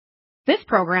This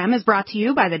program is brought to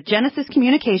you by the Genesis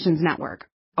Communications Network,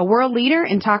 a world leader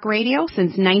in talk radio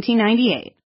since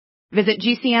 1998. Visit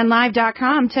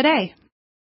GCNlive.com today.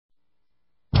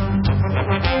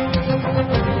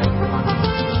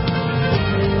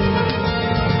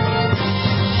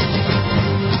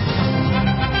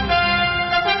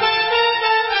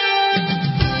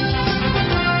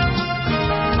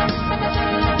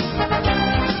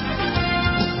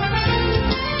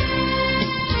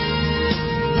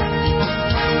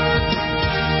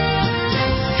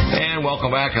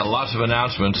 Welcome back. Lots of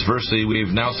announcements. Firstly, we've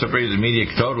now separated the media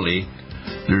totally.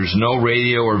 There's no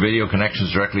radio or video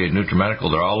connections directly at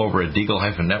NutriMedical. They're all over at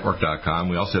deagle-network.com.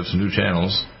 We also have some new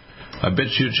channels. A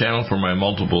BitChute channel for my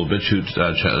multiple BitChute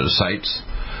sites.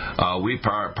 We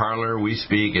Parler, We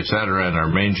Speak, etc. And our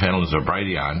main channel is a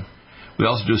Brighteon. We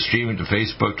also do streaming to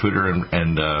Facebook, Twitter,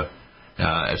 and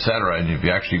etc. And if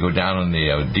you actually go down on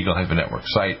the Deagle-network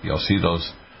site, you'll see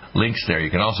those links there.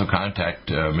 You can also contact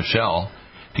Michelle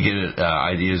to get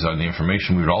ideas on the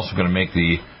information. We're also going to make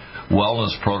the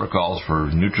wellness protocols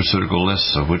for nutraceutical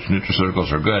lists of which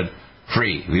nutraceuticals are good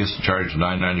free. We used to charge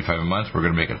 $9.95 a month. We're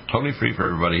going to make it totally free for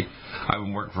everybody. I've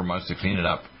been working for months to clean it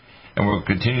up, and we'll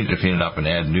continue to clean it up and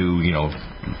add new,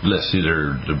 lists,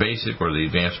 either the basic or the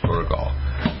advanced protocol.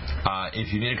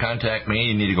 If you need to contact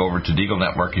me, you need to go over to Deagle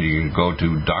Network, and you can go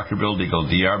to Dr. Bill Deagle,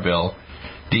 DRBill,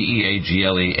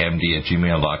 DEAGLEMD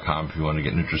 @gmail.com if you want to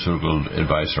get nutraceutical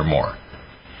advice or more.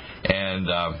 And,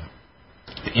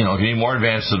 if you need more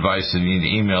advanced advice, then you need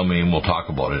to email me and we'll talk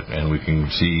about it and we can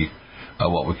see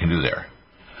what we can do there.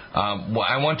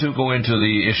 I want to go into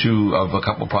the issue of a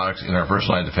couple products in our first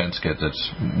line defense kit.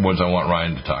 That's ones I want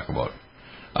Ryan to talk about.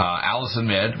 Allison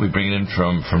Med, we bring it in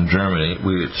from Germany.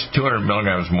 It's 200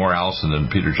 milligrams more Allison than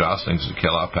Peter Josling's to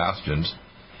kill off pathogens.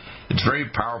 It's very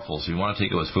powerful, so you want to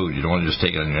take it with food. You don't want to just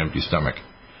take it on your empty stomach.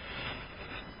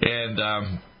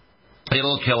 And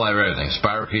it'll kill everything: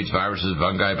 spirochetes, viruses,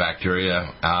 fungi,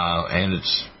 bacteria, and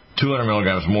it's 200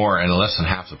 milligrams more and less than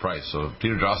half the price. So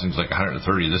Peter Josling's like 130.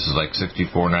 This is like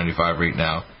 $64.95 right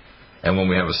now. And when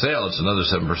we have a sale, it's another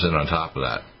 7% on top of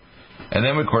that. And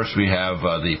then, of course, we have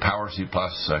the Power C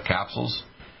Plus capsules.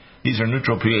 These are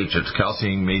neutral pH. It's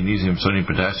calcium, magnesium, sodium,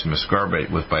 potassium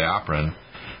ascorbate with bioperin.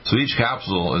 So each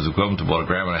capsule is equivalent to about 1.5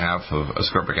 grams of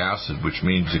ascorbic acid, which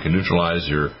means it can neutralize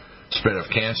your spread of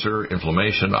cancer,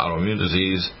 inflammation, autoimmune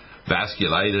disease,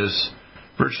 vasculitis,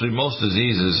 virtually most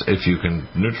diseases. If you can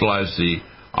neutralize the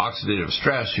oxidative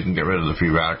stress, you can get rid of the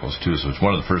free radicals too. So it's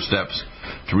one of the first steps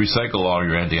to recycle all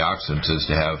your antioxidants is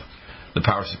to have the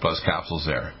Power C Plus capsules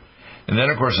there. And then,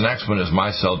 of course, the next one is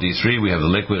MyCell D3. We have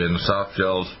the liquid and the soft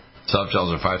gels. Soft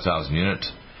gels are 5,000 units.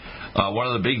 One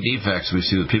of the big defects we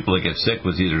see with people that get sick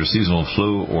with either the seasonal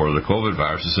flu or the COVID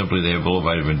virus is simply they have low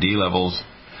vitamin D levels,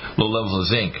 low levels of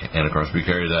zinc, and of course we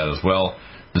carry that as well.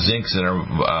 The zinc's in our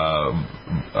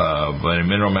Vitamin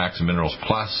Mineral Max and Minerals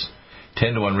Plus,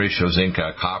 10-to-1 ratio zinc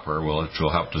copper, which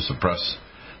will help to suppress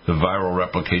the viral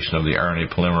replication of the RNA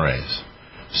polymerase.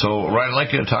 So, Ryan, I'd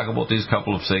like you to talk about these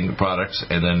couple of products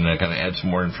and then kind of add some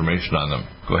more information on them.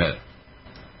 Go ahead.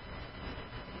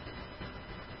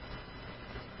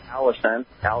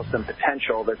 Allison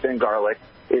potential that's in garlic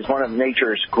is one of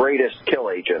nature's greatest kill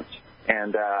agents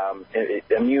and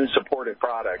immune supportive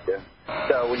product. And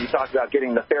so when you talk about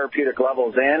getting the therapeutic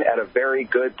levels in at a very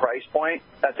good price point,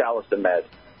 that's Allison Med.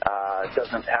 It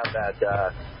doesn't have that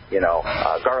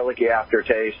garlicky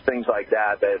aftertaste, things like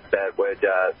that would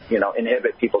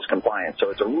inhibit people's compliance.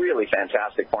 So it's a really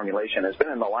fantastic formulation. It's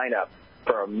been in the lineup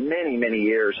for many, many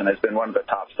years and has been one of the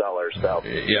top sellers. So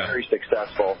very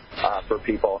successful for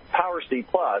people. Power C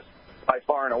Plus, by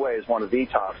far and away, is one of the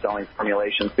top selling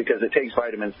formulations because it takes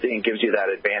vitamin C and gives you that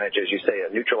advantage, as you say,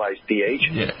 a neutralized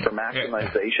pH for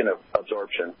maximization of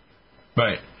absorption.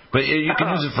 Right. But you can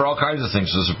use it for all kinds of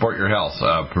things to support your health,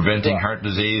 preventing heart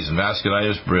disease and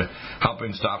vasculitis,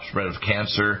 helping stop spread of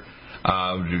cancer,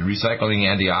 recycling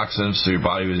antioxidants so your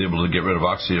body was able to get rid of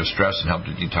oxidative stress and help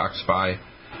to detoxify.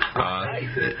 I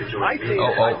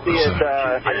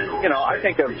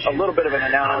think of a little bit of an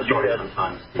analogy that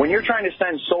when you're trying to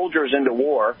send soldiers into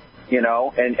war,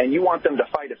 and you want them to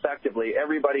fight effectively,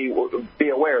 everybody will be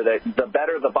aware that the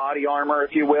better the body armor,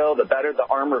 if you will, the better the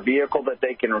armor vehicle that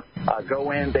they can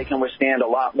go in, they can withstand a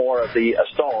lot more of the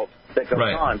assault that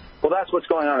goes on. Well, that's what's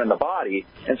going on in the body.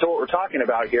 And so what we're talking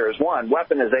about here is, one,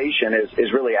 weaponization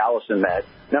is really Allison Med.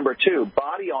 Number two,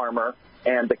 body armor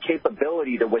and the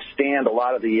capability to withstand a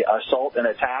lot of the assault and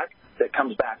attack that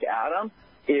comes back at them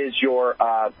is your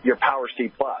Power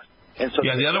C Plus. And so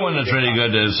the other one that's really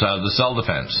good is the cell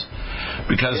defense,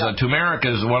 because turmeric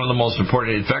is one of the most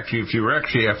important. In fact, if you were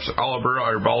actually all of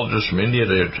our herbologists from India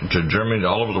to Germany to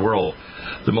all over the world,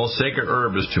 the most sacred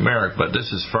herb is turmeric, but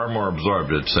this is far more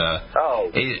absorbed. It's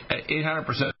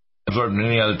 800% absorbed than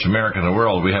any other turmeric in the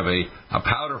world. We have a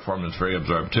powder form that's very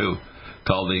absorbed too,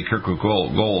 called the Kirkuk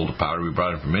Gold powder. We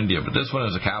brought it from India, but this one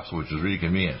is a capsule, which is really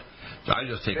convenient. So I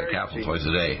just take a capsule twice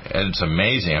a day, and it's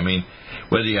amazing. I mean,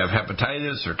 whether you have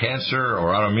hepatitis or cancer or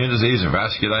autoimmune disease or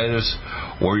vasculitis,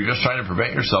 or you're just trying to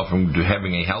prevent yourself from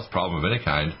having a health problem of any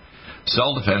kind,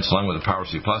 cell defense along with the Power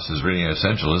C Plus is really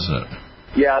essential, isn't it?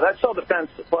 Yeah, that Cell Defense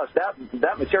Plus,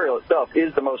 that material itself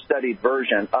is the most studied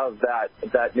version of that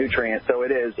nutrient. So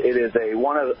it is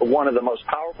one of the most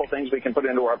powerful things we can put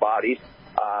into our bodies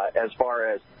as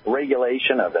far as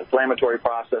regulation of inflammatory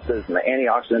processes and the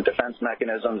antioxidant defense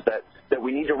mechanisms that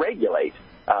we need to regulate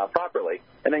properly.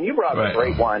 And then you brought up a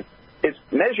great one. It's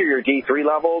measure your D3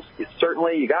 levels.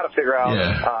 Certainly, you got to figure out,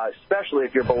 especially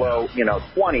if you're below,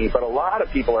 20. But a lot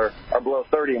of people are below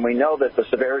 30, and we know that the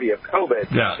severity of COVID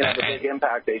can have a big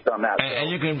impact based on that. And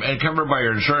you can, and covered by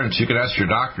your insurance, you can ask your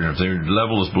doctor if their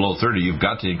level is below 30. You've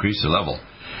got to increase the level.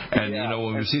 And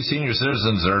when we see senior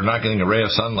citizens that are not getting a ray of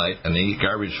sunlight and they eat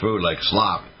garbage food like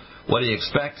slop, what do you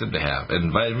expect them to have?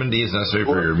 And vitamin D is necessary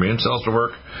for your immune cells to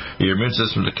work, your immune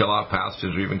system to kill off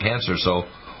pathogens or even cancer. So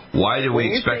why do we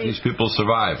expect these people to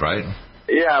survive, right?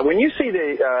 Yeah, when you see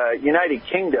the United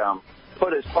Kingdom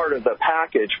put as part of the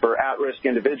package for at-risk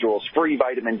individuals free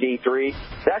vitamin D3,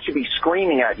 that should be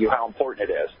screaming at you how important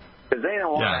it is. Because they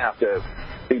don't want to have to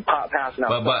be passing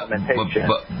out supplementation.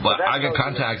 But I got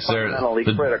contacts there.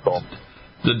 Critical.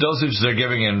 The dosage they're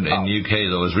giving in the UK,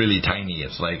 though, is really tiny.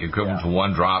 It's like equivalent to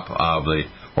 1 drop of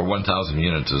or 1,000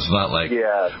 units. It's not like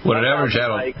what an average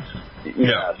adult. You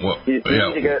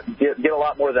need to get a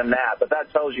lot more than that, but that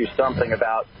tells you something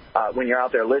about when you're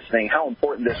out there listening how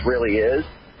important this really is,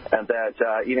 and that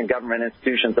even government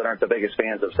institutions that aren't the biggest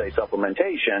fans of, say,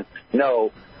 supplementation,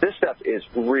 know this stuff is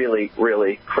really,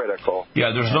 really critical.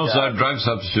 Yeah, there's no drug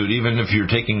substitute, even if you're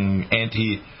taking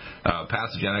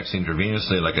anti-pathogenics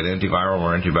intravenously, like an antiviral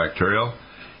or antibacterial.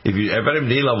 If vitamin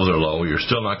D levels are low, you're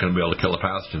still not going to be able to kill the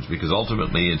pathogens, because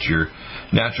ultimately it's your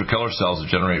natural killer cells that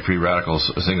generate free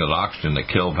radicals, single oxygen, that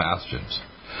kill pathogens.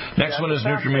 Next one is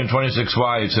NutriMune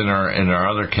 26Y. It's in our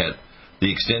other kit,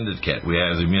 the extended kit. We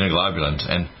have immunoglobulins,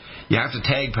 and you have to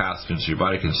tag pathogens so your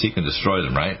body can seek and destroy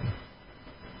them, right?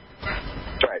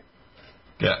 That's right.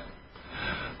 Yeah.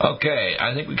 Okay,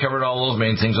 I think we covered all those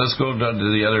main things. Let's go down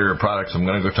to the other products I'm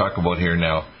going to go talk about here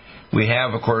now. We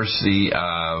have, of course, the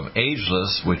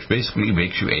Ageless, which basically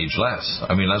makes you age less.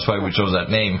 I mean, that's why we chose that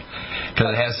name,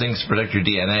 because it has things to protect your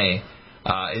DNA.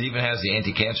 It even has the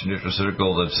anti-cancer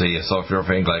nutraceutical that's a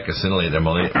sulforaphane glycosylate and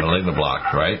malignant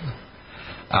block, right?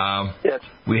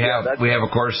 We have,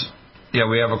 of course,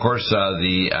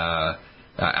 the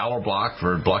Aloe Block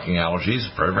for blocking allergies.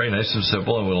 Very, very nice and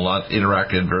simple, and will not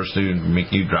interact adversely and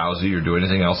make you drowsy or do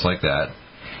anything else like that.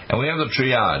 And we have the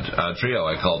trio,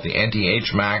 I call it the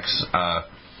Anti-H Max,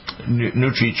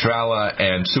 Nutri-Trala,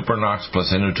 and Supernox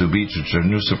plus NO2 Beach, which is a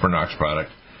new Supernox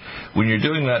product. When you're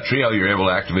doing that trio, you're able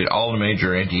to activate all the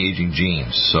major anti-aging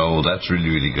genes, so that's really,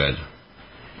 really good.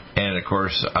 And, of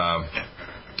course,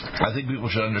 I think people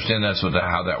should understand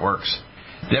how that works.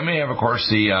 Then we have, of course,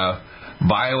 the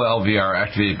BioLVR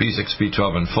activated B6,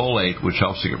 B12, and folate, which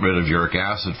helps to get rid of uric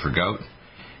acid for gout.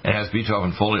 It has B12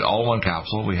 and folate all in one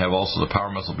capsule. We have also the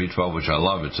Power Muscle B12, which I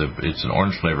love. It's an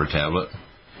orange flavor tablet.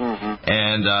 Mm-hmm.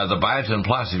 And the Biotin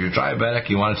Plus, if you're diabetic,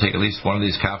 you want to take at least one of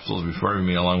these capsules before every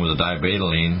meal along with the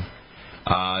dibetaline.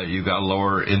 You've got to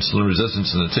lower insulin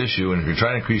resistance in the tissue, and if you're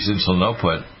trying to increase insulin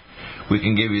output, we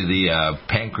can give you the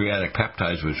pancreatic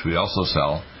peptides, which we also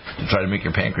sell, to try to make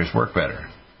your pancreas work better.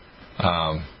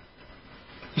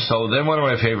 So then one of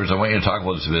my favorites I want you to talk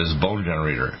about is bone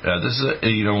generator. This is,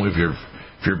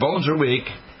 if your bones are weak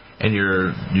and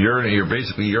you're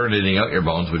basically urinating out your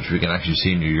bones, which we can actually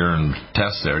see in your urine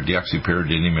tests there,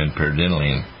 deoxypyridinium and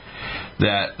pyridinoline,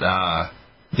 that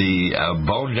the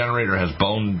bone generator has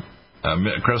bone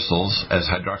crystals as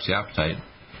hydroxyapatite.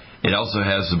 It also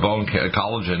has the bone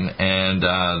collagen and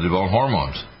the bone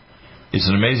hormones. It's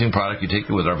an amazing product. You take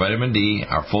it with our vitamin D,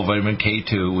 our full vitamin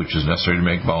K2, which is necessary to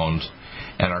make bones,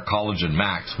 and our collagen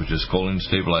max, which is choline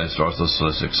stabilized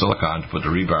orthosilicic silicon to put the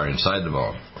rebar inside the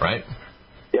bone, right?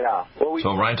 Yeah. Well,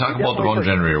 so, Ryan, talk about the bone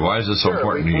generator. Why is this so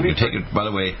important? You can take it, by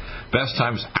the way, best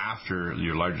times after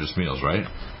your largest meals, right?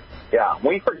 Yeah,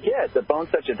 we forget that bone's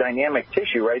such a dynamic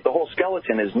tissue, right? The whole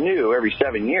skeleton is new every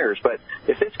 7 years, but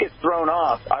if this gets thrown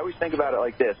off, I always think about it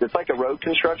like this. It's like a road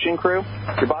construction crew.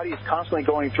 Your body is constantly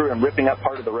going through and ripping up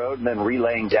part of the road and then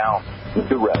relaying down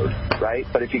the road, right?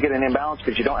 But if you get an imbalance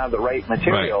because you don't have the right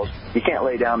materials, you can't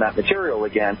lay down that material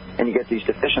again, and you get these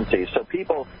deficiencies. So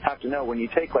people have to know when you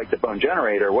take, like, the bone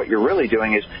generator, what you're really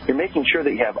doing is you're making sure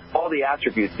that you have all the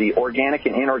attributes, the organic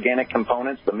and inorganic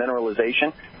components, the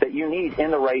mineralization that you need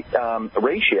in the right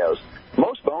ratios.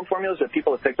 Most bone formulas that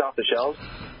people have picked off the shelves,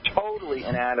 totally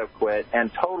inadequate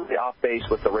and totally off base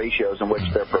with the ratios in which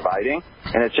they're providing,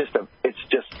 and it's just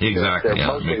exactly, they're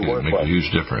mostly worthless. Make a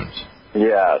huge difference.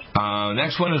 Yes.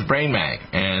 Next one is Brain Mag,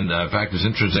 and in fact, it's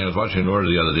interesting. I was watching an order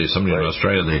the other day. Somebody in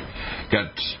Australia, they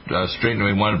got straightened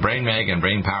away. Wanted Brain Mag and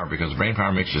Brain Power because Brain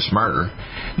Power makes you smarter,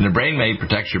 and the Brain Mag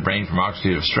protects your brain from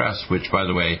oxidative stress, which, by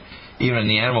the way, even in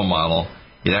the animal model,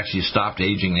 it actually stopped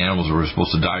aging the animals that were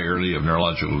supposed to die early of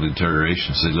neurological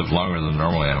deterioration, so they live longer than the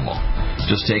normal animal.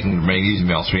 Just taking magnesium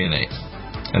L-threonate.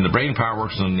 And the Brain Power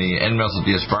works on the N-methyl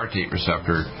D-aspartate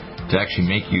receptor to actually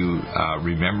make you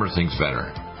remember things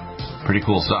better. Pretty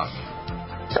cool stuff.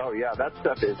 Oh, yeah, that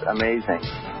stuff is amazing.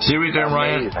 See right there,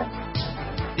 Ryan?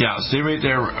 Yeah, see right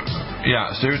there.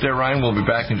 Yeah, stay right there, Ryan. We'll be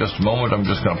back in just a moment. I'm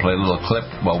just going to play a little clip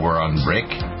while we're on break,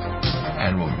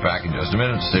 and we'll be back in just a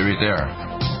minute. Stay right there.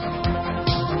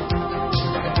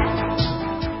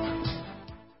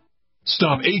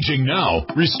 Stop aging now.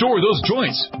 Restore those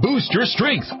joints. Boost your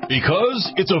strength. Because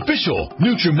it's official.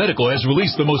 NutriMedical has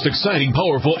released the most exciting,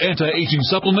 powerful anti-aging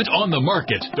supplement on the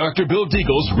market. Dr. Bill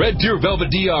Deagle's Red Deer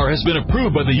Velvet DR has been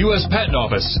approved by the U.S. Patent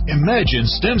Office. Imagine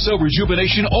stem cell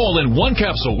rejuvenation all in one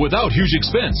capsule without huge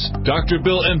expense. Dr.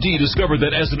 Bill MD discovered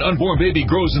that as an unborn baby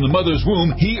grows in the mother's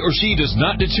womb, he or she does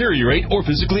not deteriorate or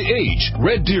physically age.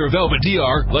 Red Deer Velvet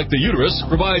DR, like the uterus,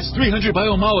 provides 300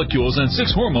 biomolecules and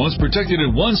 6 hormones protected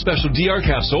in one special DR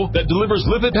capsule that delivers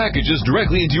lipid packages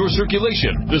directly into your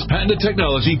circulation. This patented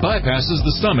technology bypasses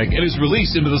the stomach and is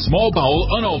released into the small bowel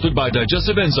unaltered by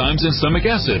digestive enzymes and stomach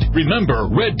acid. Remember,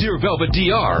 Red Deer Velvet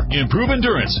DR. Improve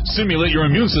endurance, stimulate your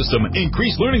immune system,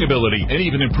 increase learning ability, and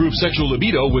even improve sexual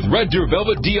libido with Red Deer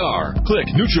Velvet DR. Click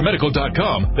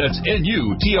NutriMedical.com, that's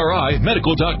NUTRI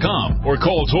medical.com, or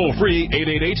call toll-free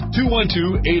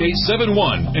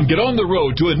 888-212-8871 and get on the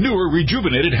road to a newer,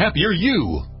 rejuvenated, happier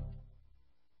you.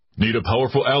 Need a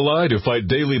powerful ally to fight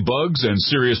daily bugs and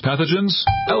serious pathogens?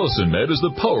 Allicin Med is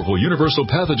the powerful universal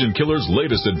pathogen killer's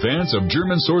latest advance of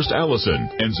German-sourced allicin,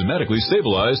 enzymatically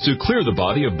stabilized to clear the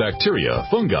body of bacteria,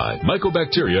 fungi,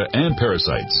 mycobacteria, and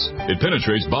parasites. It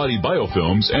penetrates body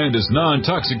biofilms and is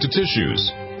non-toxic to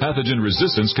tissues. Pathogen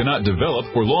resistance cannot develop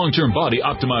for long-term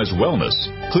body-optimized wellness.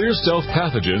 Clear stealth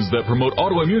pathogens that promote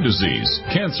autoimmune disease,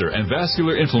 cancer, and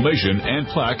vascular inflammation and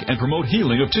plaque and promote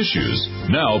healing of tissues.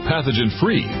 Now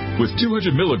pathogen-free. With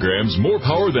 200 milligrams more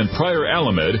power than prior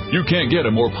Alamed, you can't get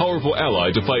a more powerful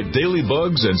ally to fight daily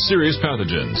bugs and serious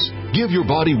pathogens. Give your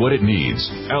body what it needs.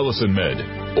 Allicin Med.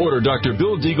 Order Dr.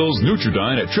 Bill Deagle's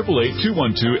Nutridyne at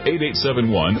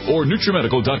 888-212-8871 or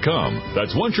NutriMedical.com.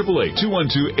 That's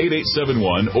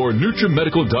 1-888-212-8871 or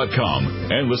NutriMedical.com.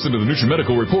 And listen to the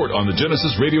NutriMedical Report on the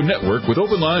Genesis Radio Network with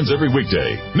open lines every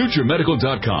weekday.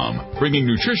 NutriMedical.com, bringing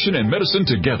nutrition and medicine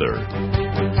together.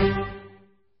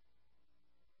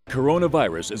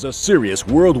 Coronavirus is a serious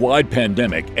worldwide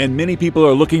pandemic, and many people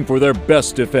are looking for their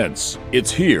best defense.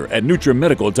 It's here at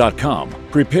NutriMedical.com.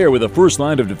 Prepare with a first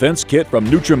line of defense kit from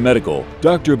NutriMedical.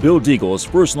 Dr. Bill Deagle's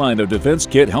first line of defense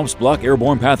kit helps block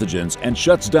airborne pathogens and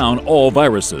shuts down all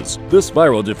viruses. This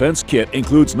viral defense kit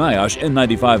includes NIOSH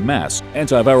N95 mask,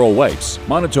 antiviral wipes,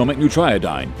 monatomic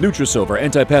Nutriodine, Nutrisilver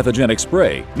antipathogenic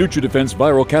spray, NutriDefense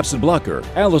viral capsid blocker,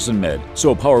 Allicin Med,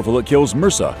 so powerful it kills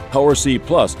MRSA, Power C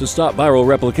Plus to stop viral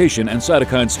replication and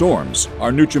cytokine storms.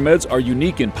 Our NutriMeds are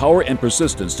unique in power and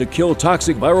persistence to kill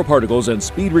toxic viral particles and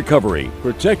speed recovery.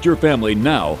 Protect your family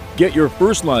now. Get your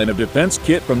first line of defense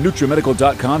kit from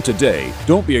NutriMedical.com today.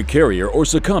 Don't be a carrier or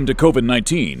succumb to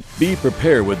COVID-19. Be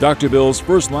prepared with Dr. Bill's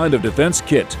first line of defense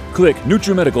kit. Click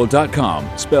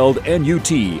NutriMedical.com, spelled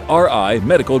N-U-T-R-I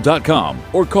medical.com,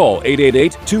 or call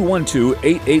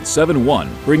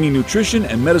 888-212-8871, bringing nutrition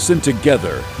and medicine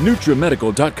together.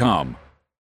 NutriMedical.com.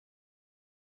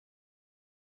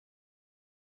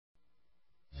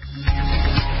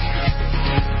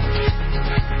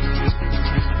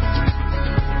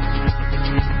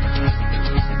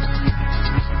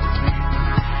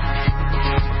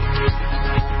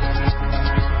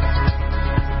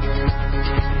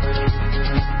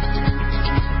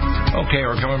 Okay,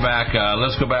 we're coming back.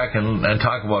 Let's go back and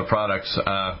talk about products.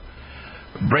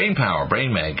 Brain Power,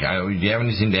 Brain Mag, do you have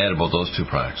anything to add about those two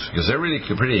products? Because they're really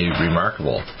pretty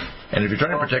remarkable. And if you're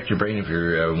trying to protect your brain, if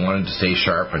you're wanting to stay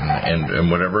sharp and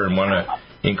whatever, and want to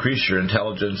increase your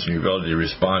intelligence and your ability to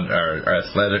respond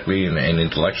athletically and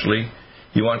intellectually,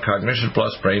 you want Cognition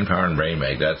Plus, Brain Power, and Brain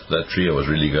Mag. That trio is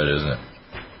really good, isn't it?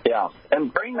 Yeah.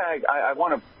 And Brain Mag, I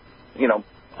want to,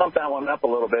 pump that one up a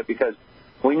little bit because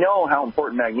we know how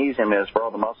important magnesium is for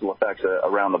all the muscle effects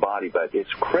around the body, but it's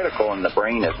critical in the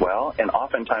brain as well. And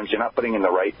oftentimes you're not putting in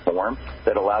the right form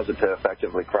that allows it to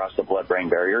effectively cross the blood-brain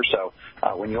barrier. So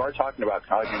when you are talking about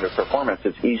cognitive performance,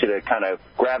 it's easy to kind of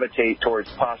gravitate towards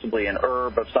possibly an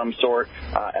herb of some sort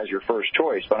as your first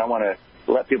choice. But I want to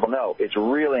let people know it's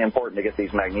really important to get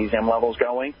these magnesium levels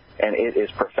going, and it is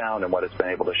profound in what it's been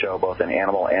able to show both in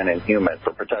animal and in human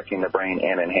for protecting the brain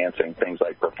and enhancing things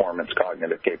like performance,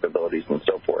 cognitive capabilities, and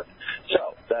so forth.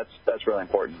 So that's really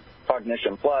important.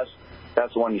 Cognition Plus,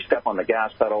 that's the one you step on the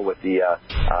gas pedal with the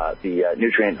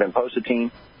nutrient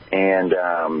vinpocetine, and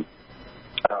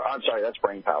I'm sorry, that's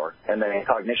Brain Power. And then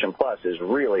Cognition Plus is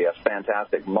really a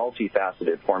fantastic,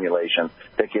 multifaceted formulation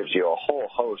that gives you a whole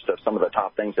host of some of the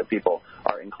top things that people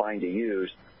are inclined to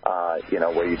use,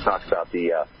 where you talk about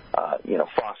the,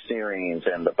 phosphorines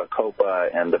and the bacopa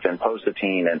and the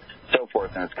vinpocetine and so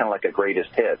forth, and it's kind of like a greatest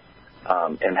hit.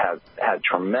 And have had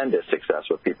tremendous success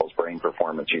with people's brain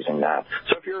performance using that.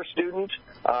 So if you're a student,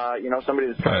 somebody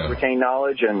that's trying to retain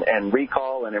knowledge and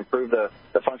recall and improve the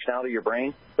functionality of your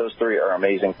brain, those three are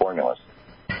amazing formulas.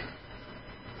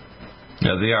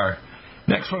 Yeah, they are.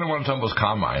 Next one I want to talk about is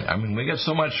Combine. I mean, we get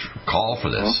so much call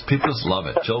for this. People just love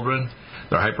it. Children,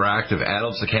 they're hyperactive.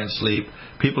 Adults that can't sleep.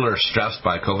 People are stressed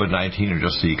by COVID-19 or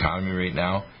just the economy right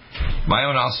now.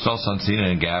 Myo-inositol,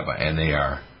 Sunsina, and GABA, and they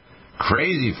are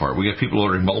crazy for it. We get people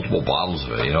ordering multiple bottles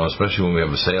of it, especially when we have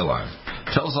a sale on.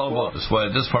 Tell us all about this.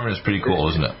 This formula is pretty cool,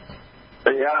 isn't it?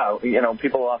 Yeah,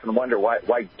 people often wonder why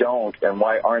don't and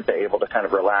why aren't they able to kind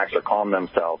of relax or calm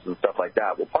themselves and stuff like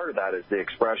that. Well, part of that is the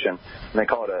expression, and they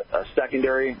call it a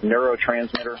secondary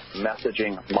neurotransmitter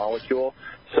messaging molecule.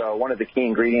 So one of the key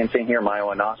ingredients in here,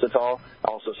 myo-inositol,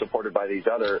 also supported by these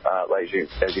other, as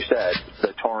you said,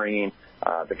 the taurine,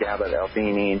 the GABA, the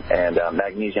L-theanine, and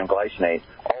magnesium glycinate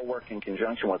all work in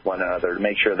conjunction with one another to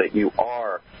make sure that you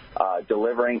are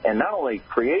delivering and not only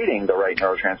creating the right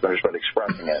neurotransmitters but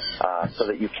expressing it so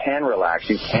that you can relax,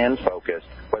 you can focus,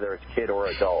 whether it's kid or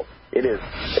adult. It is,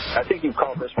 I think you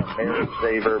call this one marriage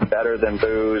saver, better than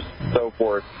booze, so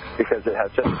forth, because it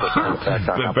has such a profound effect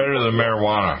on how better than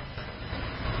marijuana.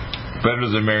 Better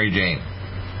than Mary Jane.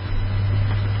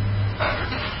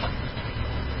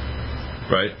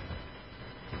 Right?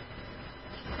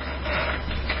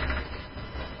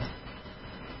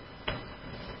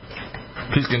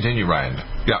 Please continue, Ryan.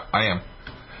 Yeah, I am.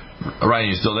 Ryan,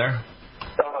 you still there?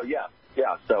 Oh, yeah.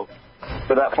 So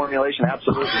for that formulation,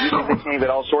 absolutely. You can contain it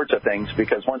all sorts of things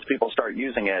because once people start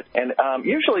using it, and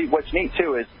usually what's neat,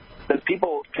 too, is that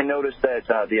people can notice that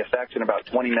the effects in about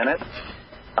 20 minutes,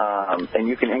 and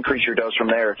you can increase your dose from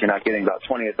there if you're not getting about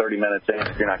 20 or 30 minutes in,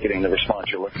 if you're not getting the response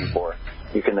you're looking for.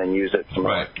 You can then use it some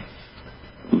more. Right.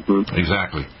 Mm-hmm.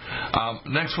 Exactly.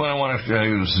 Next one I want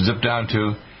to zip down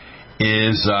to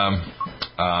is,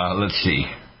 let's see.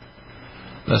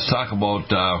 Let's talk about,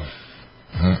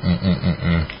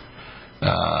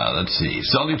 let's see,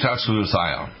 cell detox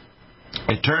glutathione.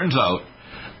 It turns out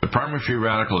the primary free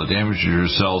radical that damages your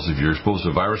cells if you're exposed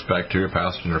to a virus, bacteria,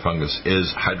 pathogen, or fungus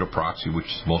is hydroperoxy, which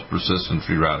is the most persistent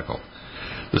free radical.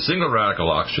 The single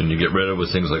radical oxygen you get rid of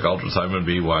with things like ultrathymine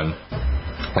B1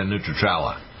 and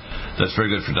Nutritrala. That's very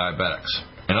good for diabetics.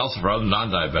 And also for other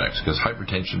non-diabetics, because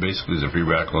hypertension basically is a free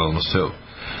radical illness too.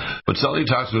 But cell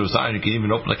detox glutathione, you can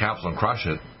even open the capsule and crush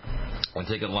it and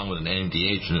take it along with an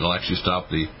NADH, and it'll actually stop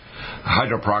the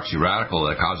hydroperoxy radical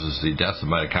that causes the death of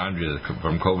mitochondria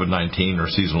from COVID-19 or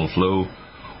seasonal flu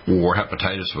or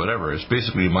hepatitis or whatever. It's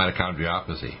basically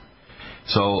mitochondriopathy.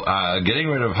 So getting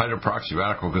rid of hydroperoxy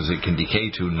radical because it can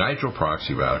decay to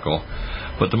nitroperoxy radical,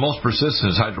 but the most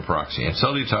persistent is hydroperoxy. And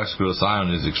cell detox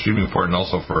glutathione is extremely important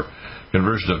also for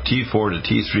conversion of T4 to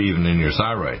T3 even in your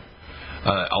thyroid,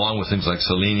 along with things like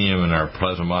selenium and our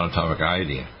plasma monatomic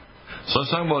iodine. So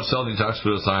let's talk about cell detox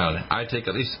glutathione. I take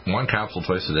at least one capsule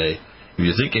twice a day. If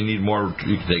you think you need more,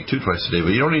 you can take 2 twice a day,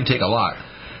 but you don't need to take a lot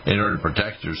in order to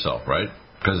protect yourself, right?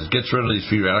 Because it gets rid of these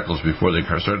free radicals before they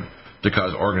start to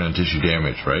cause organ and tissue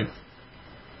damage, right?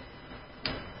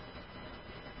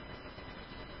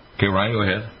 Okay, Ryan, go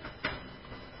ahead.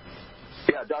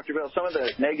 Yeah, Dr. Bill, some of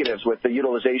the negatives with the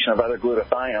utilization of other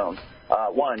glutathione,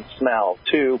 1, smell,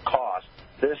 2, cost,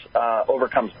 This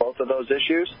overcomes both of those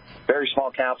issues. Very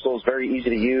small capsules, very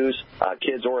easy to use,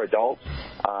 kids or adults,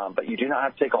 but you do not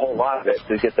have to take a whole lot of it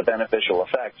to get the beneficial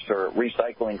effects for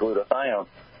recycling glutathione.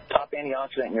 Top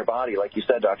antioxidant in your body, like you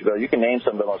said, Dr. Bill. You can name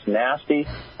some of the most nasty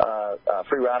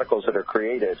free radicals that are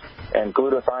created, and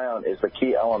glutathione is the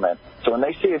key element. So when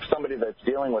they see if somebody that's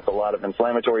dealing with a lot of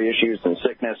inflammatory issues and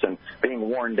sickness and being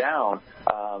worn down,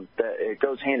 it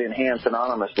goes hand in hand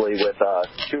synonymously with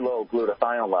too low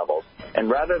glutathione levels. And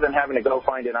rather than having to go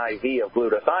find an IV of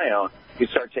glutathione, you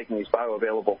start taking these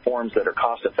bioavailable forms that are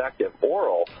cost-effective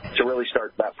oral to really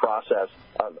start that process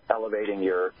of elevating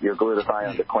your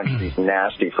glutathione to quench these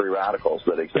nasty free radicals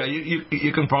that exist. Yeah,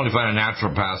 you can probably find a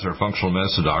naturopath or a functional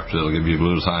medicine doctor that will give you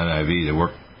glutathione IV to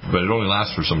work, but it only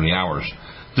lasts for so many hours.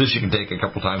 This you can take a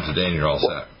couple times a day and you're all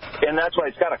set. And that's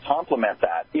why it's got to complement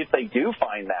that. If they do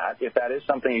find that, if that is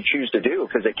something you choose to do,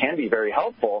 because it can be very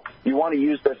helpful, you want to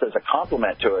use this as a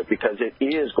complement to it because it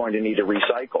is going to need to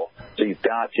recycle. So you've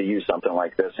got to use something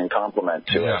like this in complement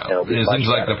to it. Things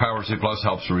like the Power C Plus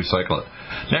helps to recycle it.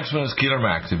 Next one is Keeler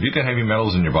Max. If you get heavy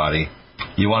metals in your body,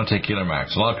 you want to take Keeler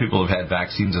Max. A lot of people have had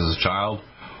vaccines as a child,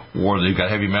 or they've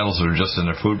got heavy metals that are just in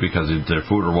their food because their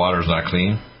food or water is not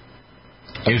clean.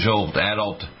 Usual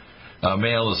adult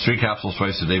male is 3 capsules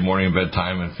twice a day, morning and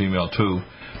bedtime, and female 2.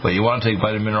 But you want to take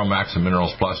Vitamin Mineral Max and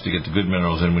Minerals Plus to get the good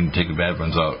minerals in when you take the bad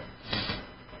ones out.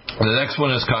 The next one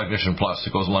is Cognition Plus.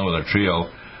 It goes along with our trio,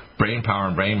 Brain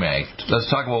Power and Brain Mag. Let's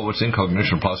talk about what's in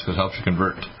Cognition Plus because it helps you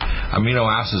convert amino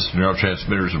acids to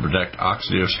neurotransmitters and protect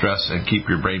oxidative stress and keep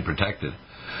your brain protected.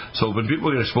 So when people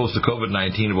get exposed to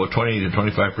COVID-19, about 20 to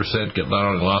 25% get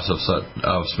not only loss of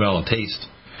smell and taste,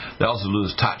 they also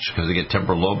lose touch because they get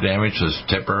temporal lobe damage, so it's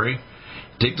temporary.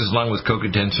 Take this along with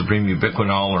CoQ10 Supreme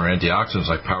Ubiquinol or antioxidants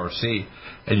like Power C,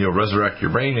 and you'll resurrect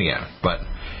your brain again. But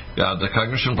the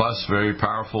Cognition Plus is very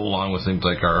powerful, along with things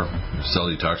like our cell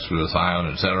detox,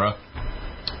 glutathione, etc.,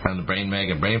 and the Brain Mag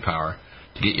and Brain Power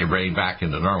to get your brain back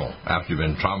into normal after you've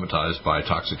been traumatized by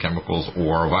toxic chemicals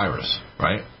or a virus,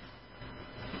 right?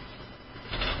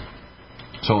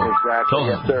 So, exactly.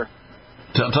 Yes, sir.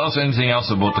 Tell us anything else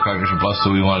about the Cognition Plus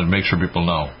that we want to make sure people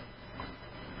know.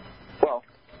 Well,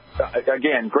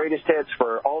 again, greatest hits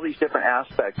for all these different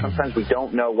aspects. Sometimes we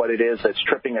don't know what it is that's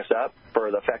tripping us up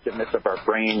for the effectiveness of our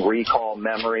brain, recall,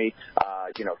 memory,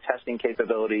 testing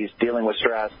capabilities, dealing with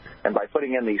stress. And by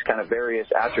putting in these kind of various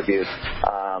attributes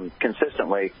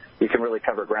consistently, you can really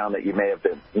cover ground that you may have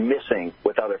been missing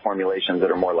with other formulations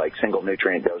that are more like single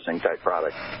nutrient dosing type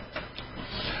products.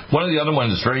 One of the other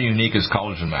ones that's very unique is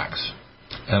Collagen Max.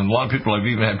 And a lot of people, I've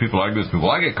even had people argue with me,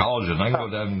 well, I get collagen. I can go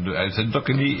down and I said, look,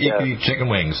 you can eat chicken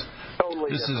wings.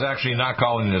 Totally this is actually not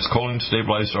collagen. It's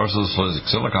choline-stabilized orthosilicic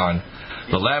silicon.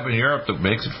 The lab in Europe that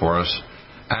makes it for us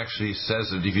actually says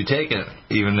that if you take it,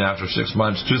 even after 6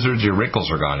 months, 2/3 of your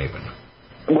wrinkles are gone even.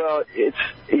 Well,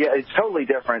 it's totally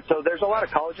different. So there's a lot of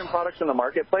collagen products in the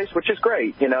marketplace, which is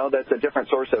great. That's a different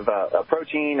source of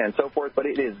protein and so forth, but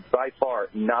it is by far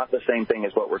not the same thing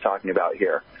as what we're talking about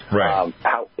here. Right.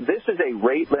 This is a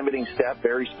rate-limiting step,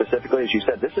 very specifically, as you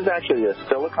said. This is actually a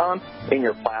silicon in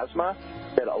your plasma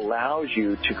that allows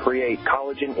you to create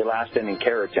collagen, elastin, and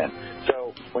keratin.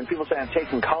 So when people say, I'm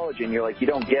taking collagen, you're like, you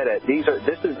don't get it.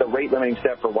 This is the rate-limiting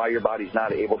step for why your body's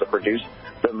not able to produce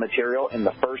the material in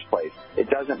the first place. It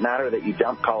doesn't matter that you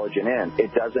dump collagen in.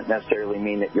 It doesn't necessarily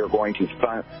mean that you're going to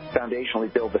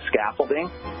foundationally build the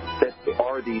scaffolding that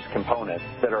are these components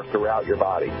that are throughout your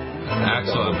body.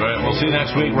 Excellent. Right. We'll see you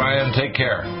next week, Ryan. Take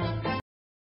care.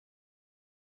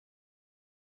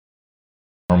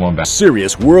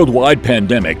 Serious worldwide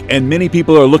pandemic, and many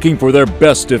people are looking for their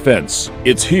best defense.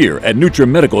 It's here at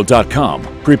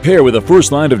NutriMedical.com. Prepare with a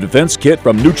first line of defense kit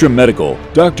from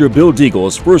NutriMedical. Dr.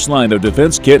 BILLDEAGLE's first line of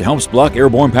defense kit helps block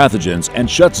airborne pathogens and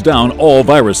shuts down all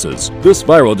viruses. This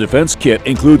viral defense kit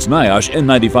includes NIOSH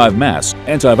N95 mask,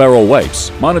 antiviral wipes,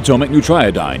 monatomic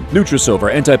nutriodine,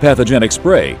 Nutrisilver antipathogenic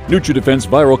spray, NutriDefense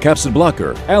viral capsid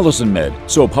blocker, Allison Med,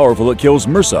 so powerful it kills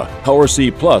MRSA, Power C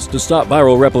Plus to stop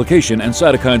viral replication and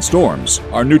cytokine storms.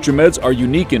 Our NutriMeds are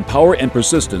unique in power and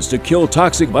persistence to kill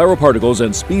toxic viral particles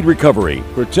and speed recovery.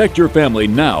 Protect your family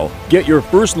now. Get your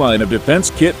first line of defense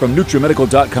kit from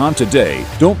NutriMedical.com today.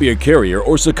 Don't be a carrier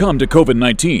or succumb to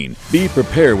COVID-19. Be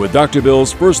prepared with Dr.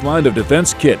 Bill's first line of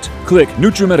defense kit. Click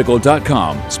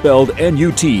NutriMedical.com, spelled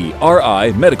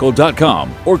NUTRI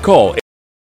medical.com, or call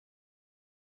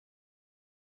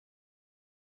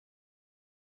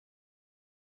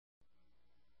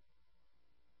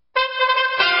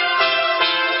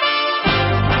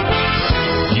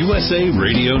USA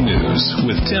Radio News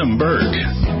with Tim Berg.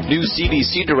 New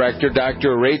CDC Director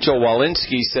Dr. Rachel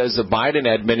Walensky says the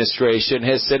Biden administration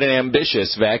has set an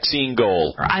ambitious vaccine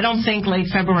goal. I don't think late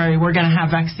February we're going to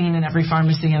have vaccine in every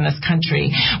pharmacy in this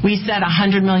country. We said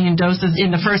 100 million doses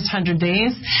in the first 100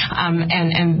 days,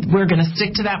 and we're going to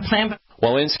stick to that plan.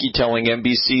 Walensky telling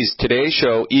NBC's Today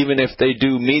Show even if they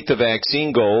do meet the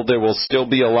vaccine goal, there will still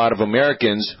be a lot of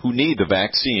Americans who need the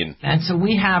vaccine. And so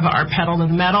we have our pedal to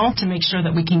the metal to make sure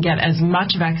that we can get as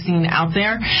much vaccine out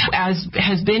there. As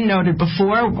has been noted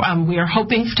before, we are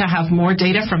hoping to have more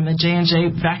data from the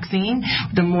J&J vaccine.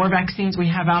 The more vaccines we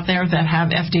have out there that have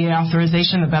FDA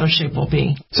authorization, the better shape we'll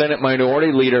be. Senate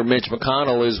Minority Leader Mitch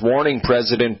McConnell is warning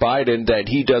President Biden that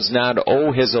he does not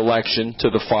owe his election to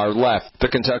the far left. The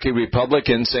Kentucky Republicans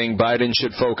saying Biden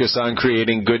should focus on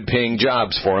creating good-paying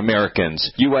jobs for Americans.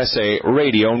 USA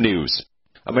Radio News.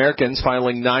 Americans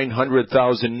filing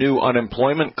 900,000 new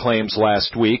unemployment claims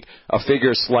last week, a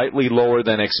figure slightly lower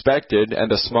than expected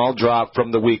and a small drop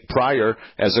from the week prior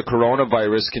as the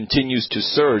coronavirus continues to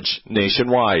surge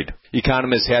nationwide.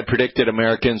 Economists had predicted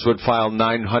Americans would file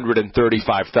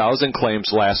 935,000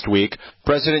 claims last week.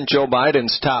 President Joe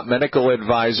Biden's top medical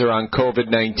advisor on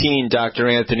COVID-19, Dr.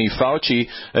 Anthony Fauci,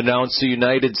 announced the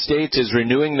United States is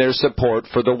renewing their support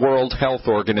for the World Health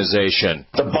Organization.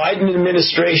 The Biden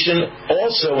administration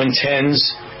also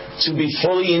intends to be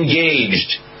fully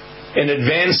engaged in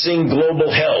advancing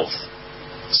global health,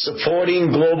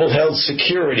 supporting global health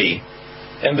security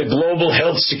and the global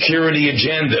health security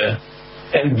agenda,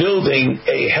 and building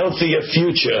a healthier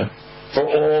future for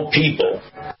all people.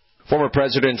 Former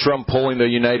President Trump pulling the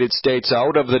United States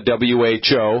out of the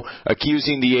WHO,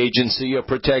 accusing the agency of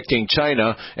protecting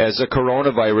China as the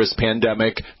coronavirus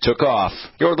pandemic took off.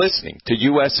 You're listening to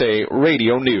USA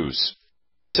Radio News.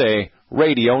 USA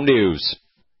Radio News.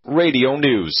 Radio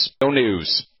News.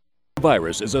 News.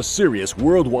 Virus is a serious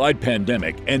worldwide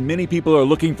pandemic, and many people are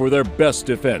looking for their best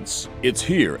defense. It's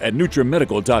here at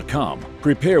NutriMedical.com.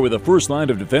 Prepare with a first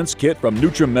line of defense kit from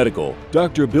NutriMedical.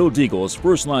 Dr. BILLDEAGLE's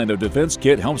first line of defense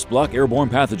kit helps block airborne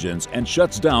pathogens and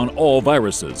shuts down all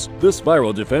viruses. This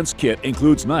viral defense kit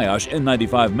includes NIOSH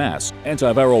N95 mask,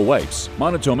 antiviral wipes,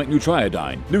 monatomic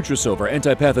nutriodine, Nutrisilver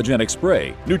antipathogenic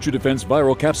spray, NutriDefense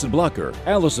viral capsid blocker,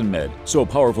 Allison Med, so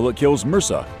powerful it kills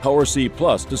MRSA, Power C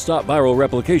Plus to stop viral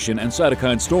replication and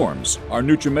cytokine storms. Our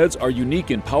NutriMeds are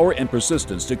unique in power and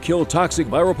persistence to kill toxic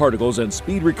viral particles and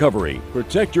speed recovery.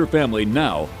 Protect your family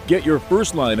now. Get your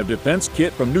first line of defense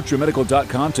kit from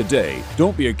NutriMedical.com today.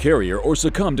 Don't be a carrier or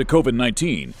succumb to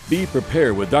COVID-19. Be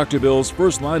prepared with Dr. Bill's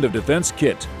first line of defense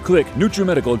kit. Click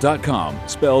NutriMedical.com,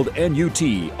 spelled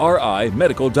N-U-T-R-I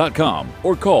medical.com,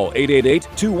 or call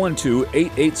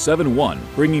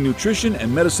 888-212-8871, bringing nutrition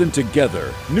and medicine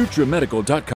together.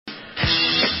 NutriMedical.com.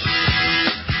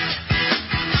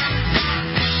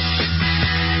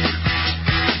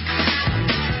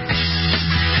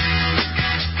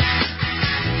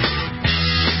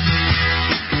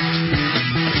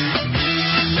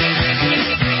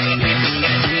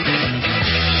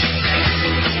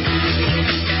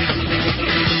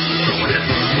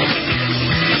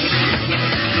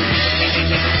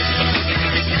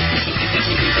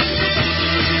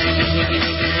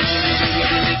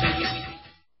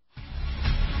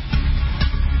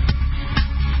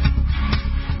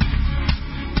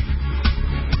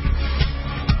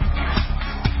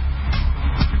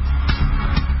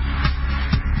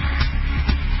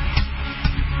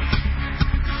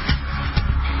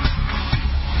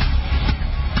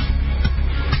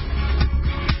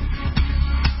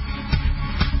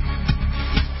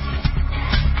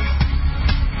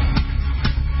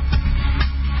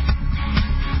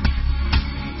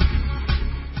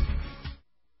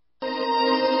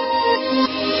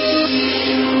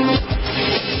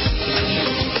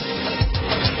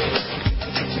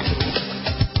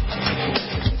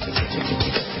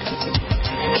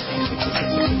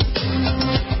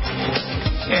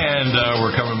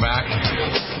 We're coming back.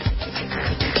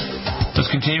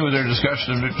 Let's continue with our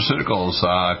discussion of nutraceuticals.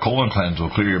 Colon cleanse will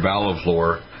clear your bowel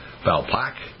flora, bowel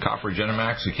plaque. Copper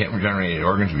Regenemax, you can't regenerate any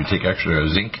organs if you take extra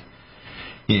zinc.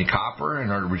 You need copper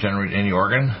in order to regenerate any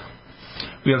organ.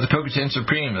 We have the CoQ10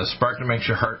 Supreme, the spark that makes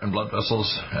your heart and blood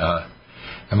vessels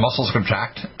and muscles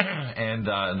contract. And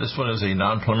this one is a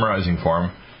non-polymerizing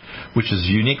form, which is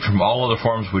unique from all other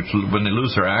forms, which when they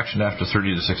lose their action after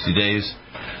 30 to 60 days,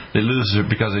 they lose it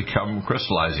because they come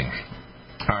crystallizing.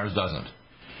 Ours doesn't.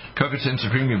 CoQ10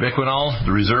 Supreme Ubiquinol,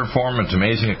 the reserve form, it's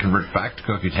amazing. It converts back to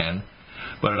CoQ10,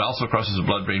 but it also crosses the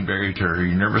blood-brain barrier to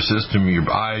your nervous system, your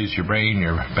eyes, your brain,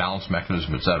 your balance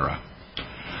mechanism, etc.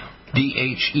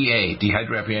 DHEA,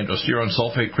 dehydroepiandrosterone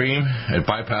sulfate cream, it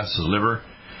bypasses the liver,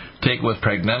 Take it with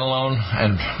pregnenolone,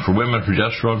 and for women,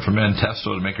 progesterone, for men,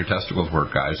 testo to make your testicles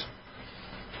work, guys.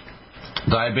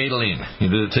 Dibetaline.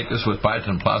 You take this with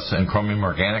Biotin Plus and Chromium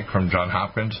Organic from Johns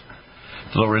Hopkins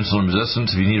to lower insulin resistance.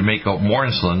 If you need to make more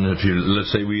insulin,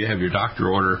 let's say we have your doctor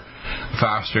order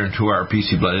faster and 2-hour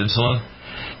PC blood insulin.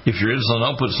 If your insulin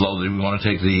output's low, then we want to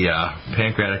take the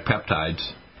pancreatic peptides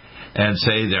and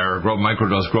say they're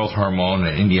microdose growth hormone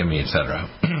and Indiamine, etc.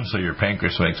 So your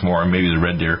pancreas makes more, and maybe the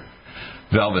Red Deer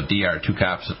Velvet DR, 2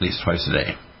 caps at least twice a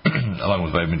day, along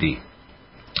with vitamin D.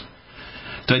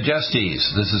 Digestes.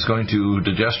 This is going to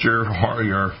digest your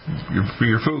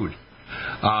food.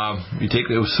 You take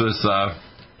this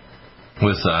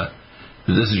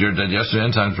this is your digestive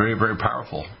enzymes, very, very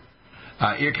powerful.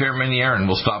 Ear care mini-iron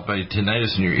will stop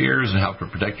tinnitus in your ears and help to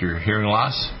protect your hearing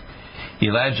loss.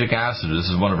 Ellagic acid. This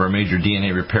is one of our major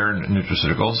DNA repair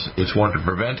nutraceuticals. It's one to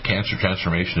prevent cancer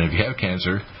transformation. If you have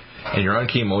cancer and you're on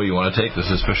chemo, you want to take this,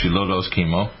 especially low-dose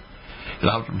chemo.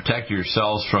 It'll help to protect your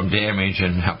cells from damage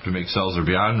and help to make cells that are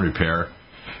beyond repair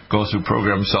go through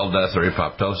programmed cell death or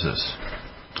apoptosis,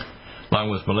 along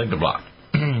with malignant block,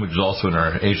 which is also in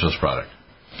our ageless product.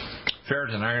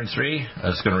 Ferritin Iron 3,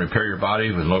 that's going to repair your body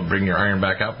and bring your iron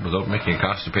back up without making it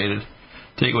constipated.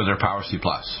 Take it with our Power C+.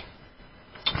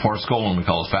 Forskolin, we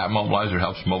call it fat mobilizer,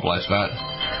 helps mobilize fat.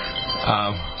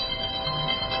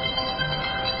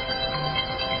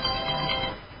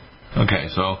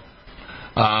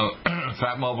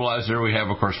 Fat mobilizer, we have,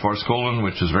 of course, forskolin,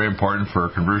 which is very important for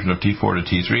conversion of T4 to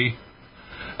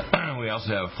T3. We also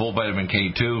have full vitamin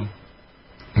K2.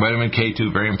 Vitamin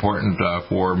K2, very important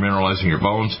for mineralizing your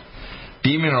bones,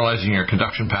 demineralizing your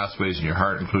conduction pathways in your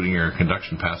heart, including your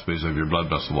conduction pathways of your blood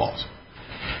vessel walls.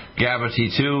 GABA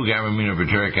T2,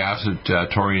 gamma-aminobutyric acid,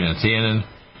 taurine, and theanine.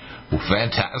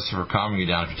 Fantastic for calming you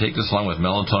down. If you take this along with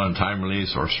melatonin, time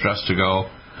release, or stress to go,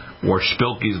 or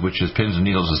Spilkies, which is pins and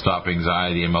needles to stop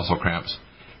anxiety and muscle cramps.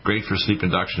 Great for sleep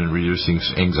induction and reducing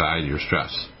anxiety or stress.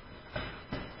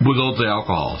 Without the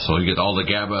alcohol, so you get all the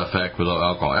GABA effect without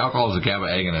alcohol. Alcohol is a GABA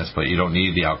agonist, but you don't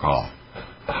need the alcohol.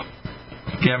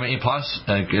 Gamma E+,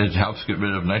 it helps get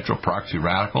rid of nitroproxy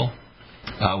radical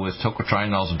with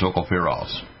tocotrienols and tocopherols.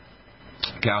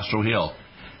 GastroHeal.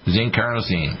 Zinc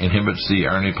carnosine inhibits the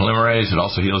RNA polymerase. It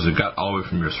also heals the gut all the way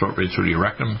from your throat right through to your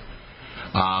rectum.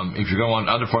 If you're going on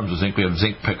other forms of zinc, we have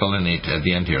zinc picolinate at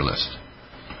the end of your list.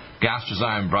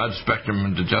 Gastrozyme,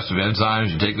 broad-spectrum digestive enzymes.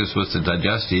 You take this with the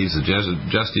Digestes. The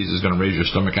Digestes is going to raise your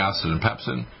stomach acid and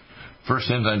pepsin.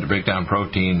 First enzyme to break down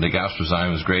protein. The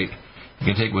Gastrozyme is great. You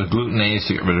can take it with glutenase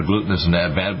to get rid of glutinous and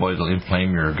that bad boy that'll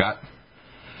inflame your gut.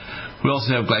 We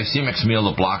also have glycemic meal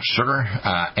that blocks sugar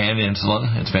and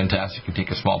insulin. It's fantastic. You can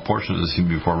take a small portion of this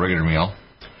before a regular meal.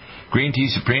 Green Tea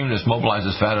Supreme, this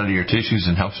mobilizes fat out of your tissues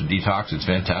and helps to detox. It's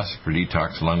fantastic for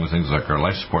detox, along with things like our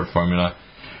life support formula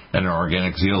and our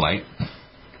organic zeolite.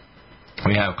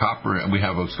 We have copper, and we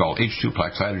have what's called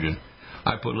H2-plex hydrogen.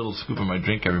 I put a little scoop in my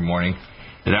drink every morning.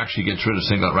 It actually gets rid of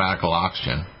single radical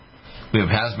oxygen. We have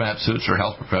hazmat suits for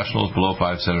health professionals below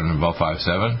 5'7" and above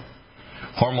 5'7".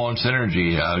 Hormone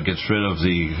Synergy gets rid of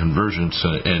the conversions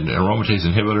and aromatase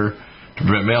inhibitor to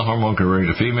prevent male hormone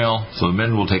converting to female. So the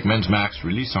men will take Men's Max,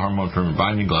 release the hormone from your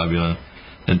binding globulin,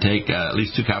 and take at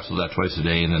least 2 capsules of that twice a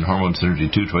day, and then Hormone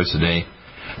Synergy 2 twice a day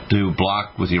to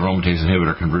block with the aromatase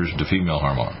inhibitor conversion to female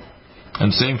hormone.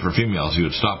 And same for females. You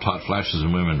would stop hot flashes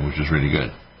in women, which is really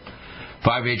good.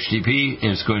 5-HTP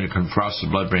is going to cross the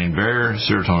blood-brain barrier.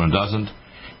 Serotonin doesn't.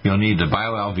 You'll need the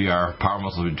BioLVR,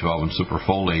 Power-Muscle B12, and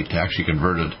Superfolate to actually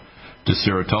convert it to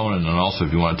serotonin. And also,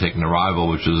 if you want to take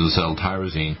Narival, which is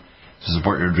acetyltyrosine, to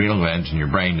support your adrenal glands in your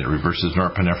brain, it reverses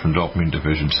norepinephrine dopamine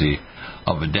deficiency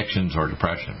of addictions or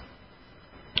depression.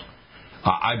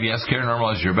 IBS Care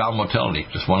normalizes your bowel motility.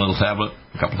 Just one little tablet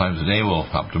a couple times a day will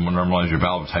help to normalize your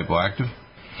bowel if it's hypoactive.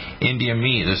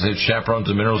 Indiamine, this chaperones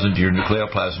the minerals into your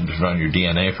nucleoplasm to run your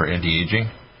DNA for anti-aging.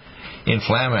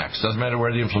 Inflamax, doesn't matter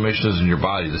where the inflammation is in your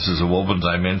body. This is a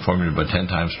Wolbenzyme N formula, but 10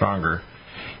 times stronger.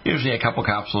 Usually a couple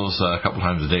capsules a couple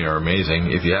times a day are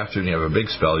amazing. If you have to and you have a big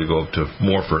spell, you go up to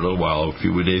more for a little while, a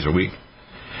few days or a week.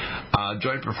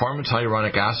 Joint Performance,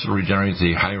 hyaluronic acid will regenerate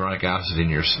the hyaluronic acid in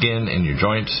your skin, in your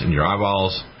joints, in your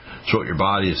eyeballs, throughout your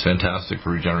body. It's fantastic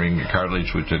for regenerating your cartilage,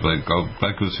 which is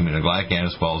glycosaminoglycan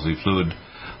as well as the fluid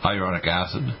hyaluronic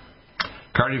acid.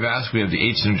 Cardiovascular, we have the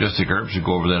 8 synergistic herbs. We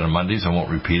go over that on Mondays. I won't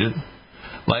repeat it.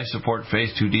 Life Support,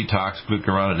 Phase 2 Detox,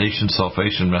 glucuronidation,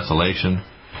 sulfation, methylation.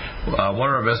 One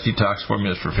of our best detox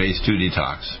formulas for Phase 2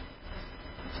 detox.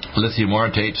 Lithium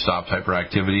orotate stops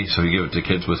hyperactivity, so you give it to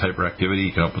kids with hyperactivity.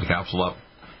 You can open the capsule up.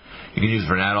 You can use it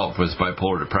for an adult with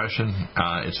bipolar depression.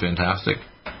 It's fantastic.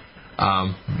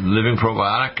 Living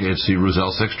Probiotic, it's the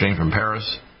Roselle 6 strain from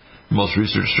Paris. the most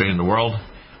researched strain in the world.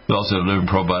 We also have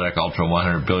Living Probiotic Ultra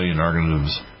 100 billion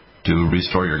organisms to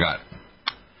restore your gut.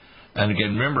 And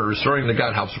again, remember, restoring the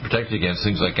gut helps to protect against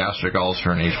things like gastric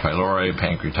ulcer and H. pylori,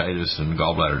 pancreatitis, and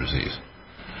gallbladder disease.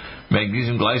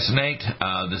 Magnesium glycinate,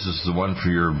 this is the one for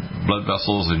your blood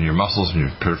vessels and your muscles and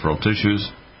your peripheral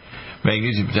tissues.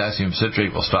 Magnesium potassium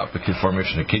citrate will stop the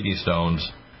formation of kidney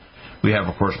stones. We have,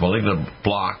 of course, Malignant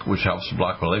Block, which helps to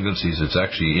block malignancies. It's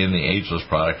actually in the Ageless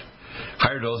product.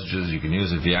 Higher dosages you can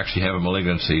use if you actually have a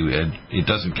malignancy. It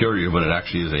doesn't cure you, but it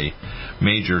actually is a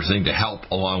major thing to help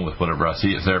along with whatever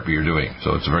therapy you're doing.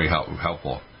 So it's very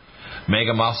helpful.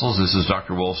 Mega Muscles, this is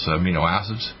Dr. Wolf's amino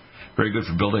acids. Very good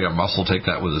for building up muscle. Take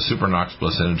that with a Supernox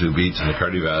Placenta 2 beats and the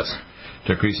Cardiovasc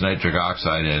to increase nitric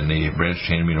oxide and the branched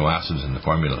chain amino acids in the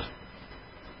formula.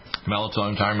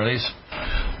 Melatonin time release,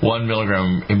 1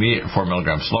 milligram immediate, 4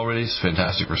 milligram slow release.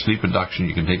 Fantastic for sleep induction.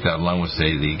 You can take that along with,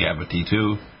 say, the GABA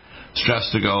T2. Stress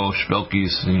to go,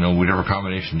 Spilkies, whatever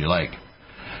combination you like.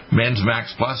 Men's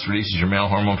Max Plus releases your male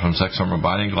hormone from sex hormone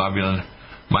binding globulin.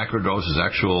 Microdose is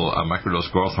actual microdose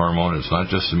growth hormone. It's not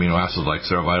just amino acids like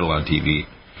Cerevital on TV.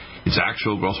 It's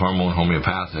actual growth hormone,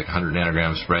 homeopathic, 100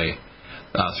 nanogram spray.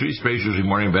 3 sprays usually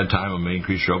morning and bedtime and may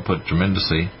increase your output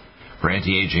tremendously for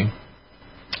anti-aging.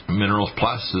 Minerals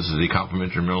Plus, this is the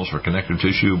complementary minerals for connective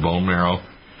tissue, bone marrow,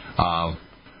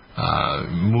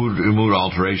 mood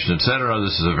alteration, etc.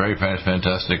 This is a very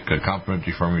fantastic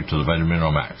complementary formula to the Vitamin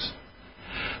Mineral Max.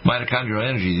 Mitochondrial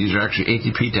energy, these are actually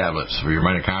ATP tablets for your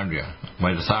mitochondria.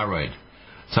 Mitothyroid,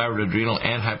 thyroid, adrenal,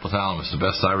 and hypothalamus, the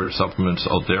best thyroid supplements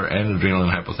out there, and adrenal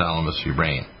and hypothalamus for your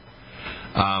brain.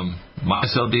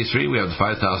 MyCell D3, we have the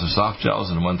 5,000 soft gels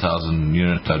and the 1,000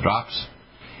 unit drops.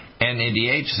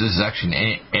 NADH, this is actually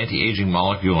an anti-aging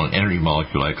molecule, an energy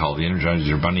molecule I call the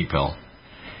Energizer Bunny pill.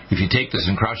 If you take this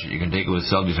and crush it, you can take it with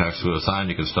cell detoxification.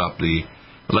 You can stop the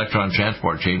electron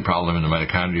transport chain problem in the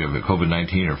mitochondria of the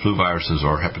COVID-19 or flu viruses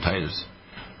or hepatitis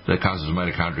that causes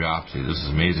mitochondriopathy. This is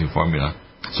an amazing formula.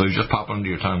 So you just pop it under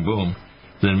your tongue, boom,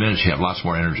 within minutes you have lots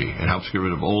more energy. It helps get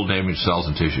rid of old damaged cells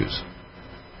and tissues.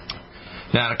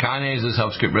 Nattokinase, this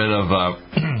helps get rid of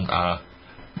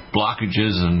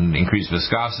blockages and increase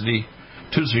viscosity.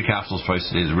 2 to 3 capsules twice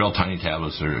a day. The real tiny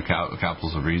tablets or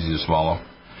capsules are easy to swallow.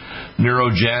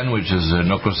 Neurogen, which is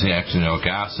nucleoxyactinoic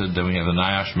acid. Then we have the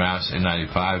NIOSH Mass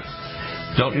N95.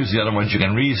 Don't use the other ones. You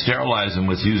can re-sterilize them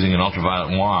with using an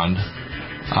ultraviolet wand.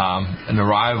 An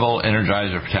Arrival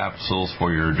Energizer capsules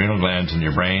for your adrenal glands and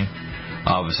your brain.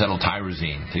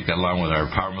 Acetyltyrosine. Take that along with our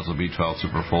Power Muscle B12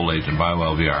 Superfolate and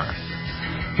BioLVR.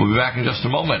 We'll be back in just a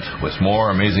moment with more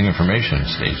amazing information.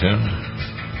 Stay tuned.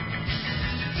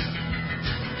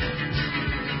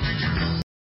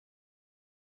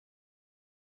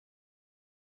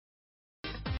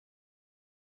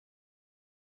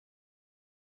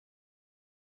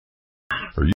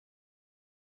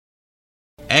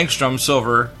 Angstrom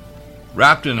silver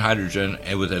wrapped in hydrogen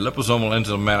and with a liposomal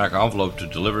enzymatic envelope to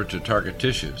deliver to target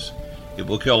tissues. It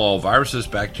will kill all viruses,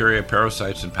 bacteria,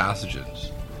 parasites, and pathogens.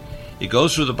 It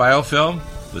goes through the biofilm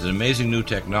with an amazing new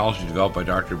technology developed by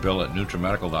Dr. Bill at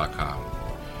NutriMedical.com.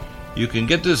 You can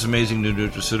get this amazing new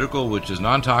nutraceutical, which is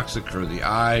non-toxic for the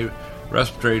eye,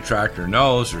 respiratory tract, or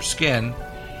nose, or skin,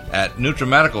 at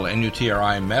NutriMedical,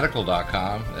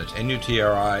 NutriMedical.com. That's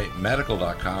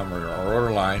NutriMedical.com, or our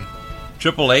order line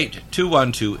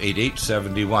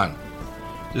 888-212-8871.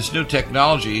 This new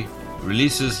technology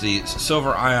releases the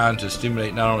silver ion to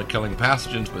stimulate not only killing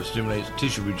pathogens, but stimulates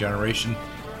tissue regeneration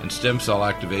and stem cell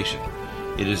activation.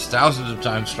 It is thousands of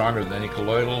times stronger than any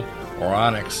colloidal or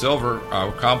onyx silver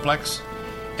complex,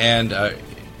 and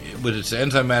with its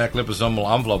enzymatic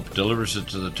liposomal envelope, delivers it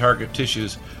to the target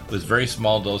tissues with very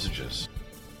small dosages.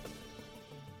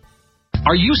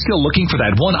 Are you still looking for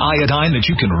that one iodine that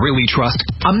you can really trust?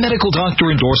 A medical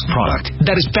doctor-endorsed product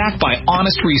that is backed by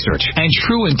honest research and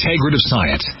true integrative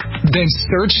science? Then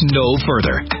search no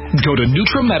further. Go to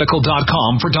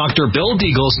NutriMedical.com for Dr. Bill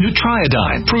Deagle's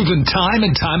Nutriodine, proven time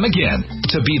and time again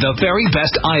to be the very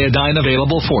best iodine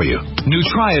available for you.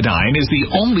 Nutriodine is the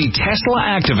only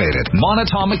Tesla-activated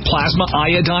monatomic plasma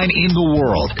iodine in the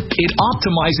world. It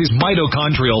optimizes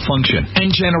mitochondrial function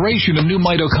and generation of new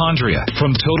mitochondria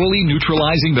from totally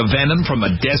neutralizing the venom from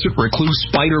a desert recluse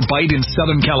spider bite in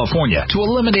Southern California to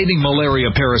eliminating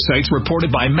malaria parasites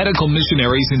reported by medical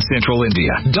missionaries in Central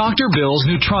India. Dr. Bill's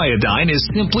Nutriodine is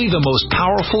simply the most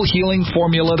powerful healing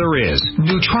formula there is.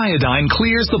 Nutriodine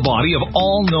clears the body of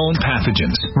all known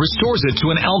pathogens, restores it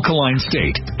to an alkaline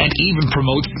state, and even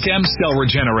promotes stem cell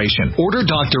regeneration. Order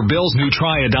Dr. Bill's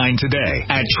Nutriodine today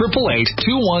at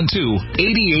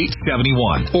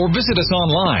 888-212-8871 or visit us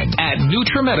online at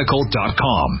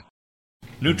NutriMedical.com.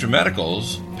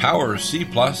 NutriMedical's Power C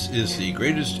Plus is the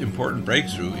greatest important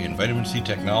breakthrough in vitamin C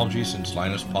technology since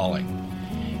Linus Pauling.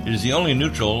 It is the only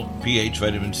neutral pH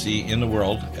vitamin C in the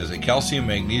world as a calcium,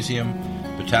 magnesium,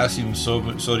 potassium,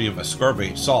 sodium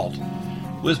ascorbate salt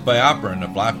with bioperin, a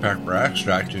black pepper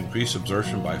extract, to increase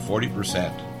absorption by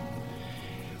 40%.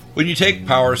 When you take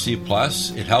Power C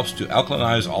Plus, it helps to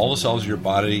alkalinize all the cells of your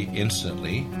body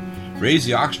instantly, raise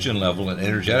the oxygen level and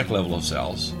energetic level of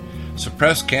cells,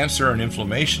 suppress cancer and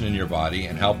inflammation in your body,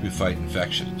 and help you fight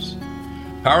infections.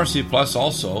 Power C Plus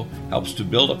also helps to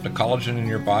build up the collagen in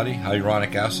your body,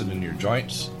 hyaluronic acid in your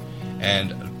joints,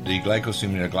 and the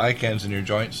glycosaminoglycans in your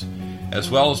joints, as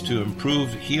well as to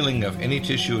improve healing of any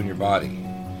tissue in your body.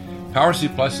 Power C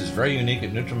Plus is very unique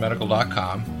at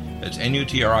NutriMedical.com. That's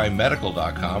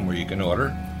NutriMedical.com, where you can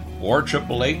order, or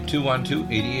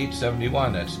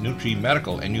 888-212-8871. That's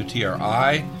NutriMedical,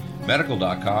 NUTRI,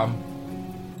 medical.com.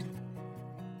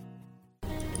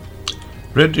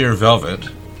 Red Deer Velvet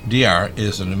DR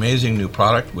is an amazing new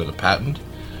product with a patent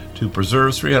to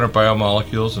preserve 300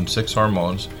 biomolecules and 6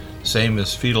 hormones, same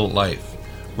as fetal life,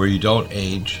 where you don't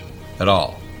age at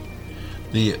all.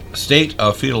 The state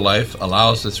of fetal life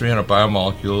allows the 300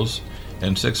 biomolecules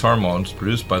and 6 hormones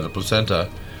produced by the placenta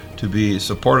to be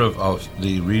supportive of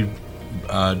the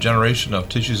regeneration of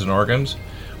tissues and organs,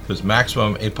 with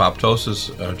maximum apoptosis,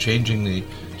 changing the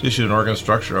tissue and organ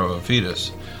structure of a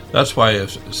fetus. That's why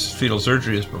if fetal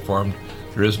surgery is performed,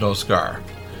 there is no scar.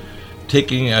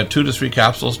 Taking 2 to 3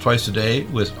 capsules twice a day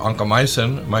with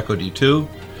oncomycin, Myco D2,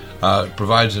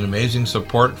 provides an amazing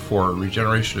support for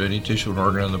regeneration of any tissue and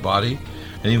organ in the body,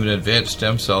 and even advanced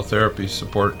stem cell therapy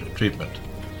support treatment.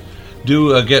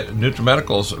 Do get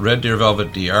NutriMedical's Red Deer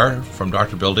Velvet DR from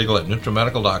Dr. Bill Deagle at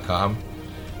NutriMedical.com,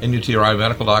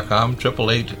 NUTRIMedical.com,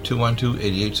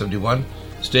 888-212-8871.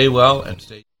 Stay well and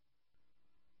stay...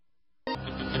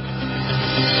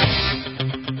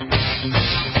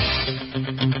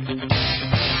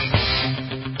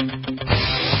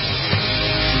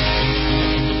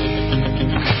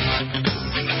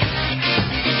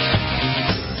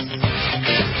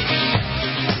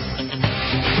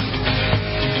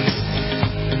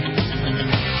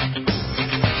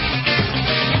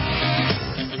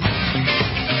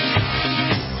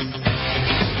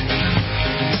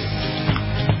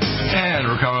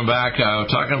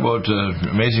 talking about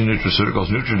amazing nutraceuticals,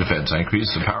 NutriDefense. I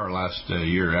increased the power last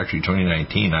year, actually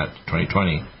 2019, not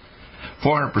 2020,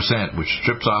 400%, which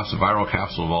strips off the viral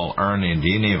capsule of all RNA and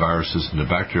DNA viruses and the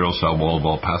bacterial cell wall of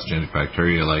all pathogenic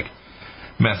bacteria like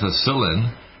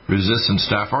methicillin-resistant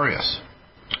Staph aureus.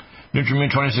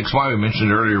 NutriMune 26Y, we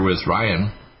mentioned earlier with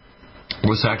Ryan,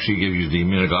 this actually gives you the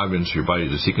immunoglobulins to your body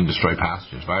to seek and destroy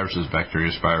pathogens, viruses, bacteria,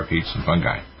 spirochetes, and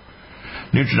fungi.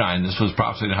 Nutridyne, this was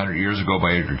prophesied 100 years ago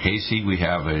by Edgar Casey. We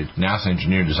have a NASA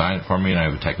engineer design it for me, and I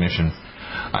have a technician.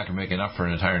 I can make enough for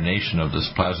an entire nation of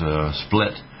this plasma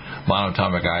split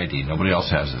monatomic iodine. Nobody else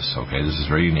has this, okay? This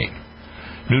is very unique.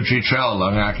 NutriTrel,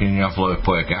 long-acting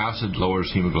alpha-lipoic acid,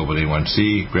 lowers hemoglobin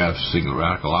A1C, grabs single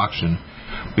radical oxygen.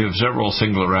 We have several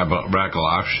single radical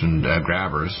oxygen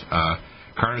grabbers.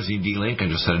 Carnosine D-Link, I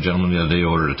just had a gentleman the other day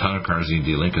ordered a ton of Carnosine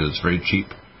D-Link because it's very cheap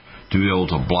to be able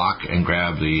to block and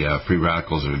grab the free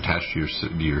radicals that are attached to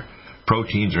your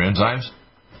proteins or enzymes.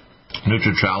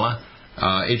 Nutritrala,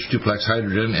 H2-plex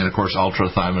hydrogen, and of course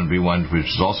ultra-thiamine B1,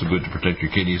 which is also good to protect your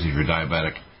kidneys if you're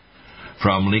diabetic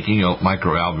from leaking out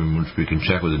microalbumin, which we can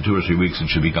check within 2 or 3 weeks and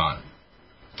should be gone.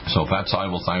 So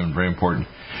fat-soluble thiamine, very important.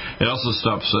 It also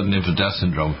stops sudden infant death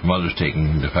syndrome from others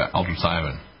taking the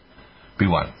ultra-thiamine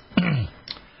B1.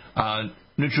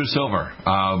 NutriSilver,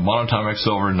 monatomic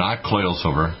silver, not colloidal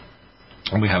silver.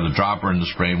 And we have the dropper and the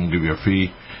spray, and we'll give you a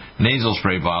free nasal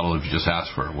spray bottle if you just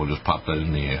ask for it. We'll just pop that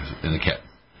in the kit.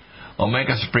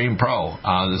 Omega Supreme Pro,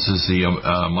 this is the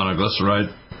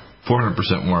monoglyceride,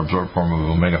 400% more absorbed form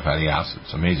of omega fatty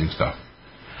acids. Amazing stuff.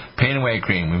 Pain Away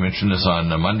Cream, we mentioned this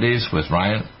on Mondays with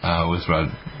Ryan, with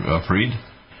Fareed.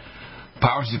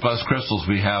 Power C Plus crystals,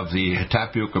 we have the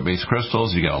tapioca-based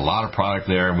crystals. You get a lot of product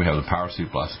there, and we have the Power C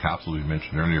Plus capsules we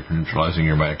mentioned earlier for neutralizing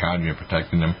your mitochondria and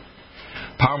protecting them.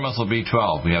 Power Muscle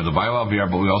B12, we have the BioLVR,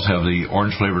 but we also have the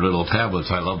orange-flavored little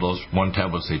tablets. I love those. One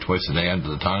tablet, say, twice a day under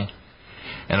the tongue.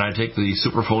 And I take the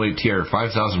Superfolate TR,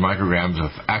 5,000 micrograms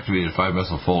of activated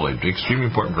 5-methylfolate. Extremely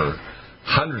important for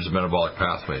hundreds of metabolic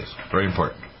pathways. Very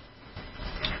important.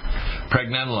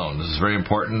 Pregnenolone, this is very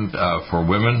important for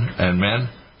women and men.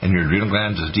 And your adrenal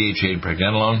glands is DHA and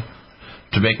pregnenolone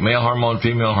to make male hormone,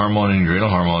 female hormone, and your adrenal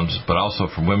hormones. But also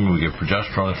for women, we give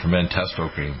progesterone, and for men, testo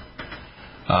cream.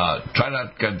 Try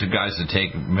not to guys to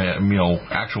take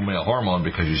actual male hormone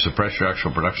because you suppress your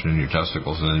actual production in your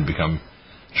testicles and then become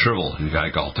shrivel. You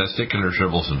got testicular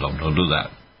shrivel syndrome. Don't do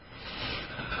that.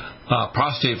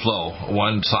 Prostate flow.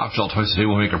 One soft gel twice a day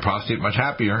will make your prostate much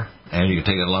happier, and you can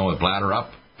take it along with bladder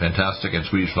up. Fantastic. And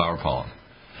Swedish flower pollen.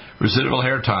 Residual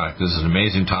hair tonic. This is an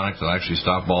amazing tonic that will actually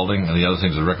stop balding. And the other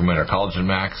things I recommend are Collagen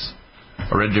Max,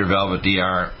 a Red Deer Velvet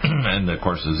DR, and of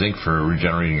course the zinc for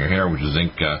regenerating your hair, which is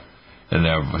zinc and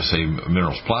say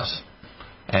Minerals Plus,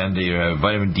 and the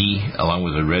vitamin D along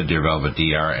with the Red Deer Velvet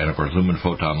DR, and of course Lumen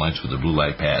Photon lights with a blue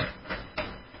light pad,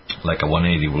 like a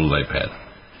 180 blue light pad.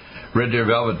 Red Deer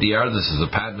Velvet DR. This is a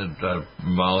patented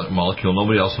molecule.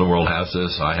 Nobody else in the world has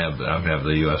this. I have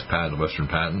the U.S. patent, Western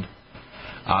patent.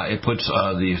 It puts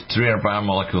the 300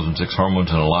 biomolecules and 6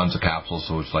 hormones in a Lonza capsule,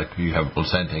 so it's like you have a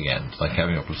placenta again. It's like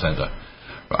having a placenta.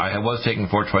 I was taking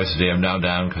 4 twice a day. I'm now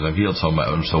down because I've healed so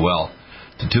well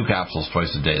to 2 capsules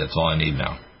twice a day. That's all I need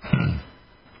now.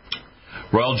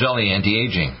 Royal Jelly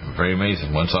anti-aging. Very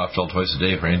amazing. 1 soft gel twice a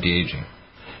day for anti-aging.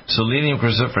 Selenium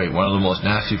cruciferate. One of the most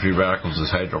nasty free radicals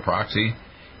is hydroperoxy.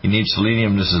 You need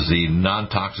selenium. This is the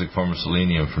non-toxic form of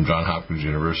selenium from Johns Hopkins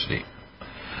University.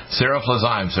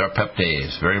 Seroflozyme,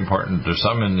 serapeptase, very important. There's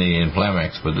some in the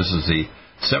Inflamex, but this is the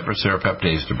separate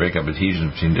serapeptase to break up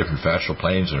adhesions between different fascial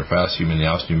planes and fascium and the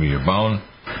ostium of your bone.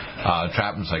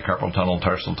 Entrapments like carpal tunnel,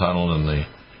 tarsal tunnel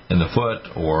in the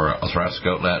foot, or a thoracic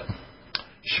outlet.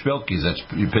 Spilkies, that's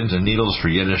pins and needles for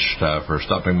Yiddish, for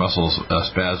stopping muscle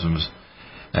spasms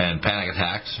and panic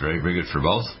attacks. Very, very good for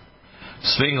both.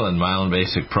 Sphingolin, mild and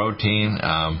basic protein.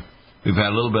 We've had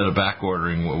a little bit of back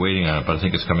ordering, waiting on it, but I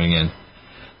think it's coming in.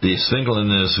 The sphingolin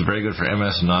is very good for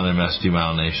MS and non-MS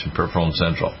demyelination, peripheral and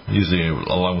central, usually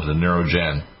along with the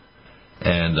Neurogen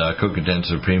and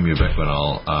co-condenser premium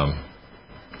ubiquinol.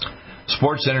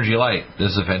 Sports Energy Light. This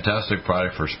is a fantastic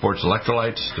product for sports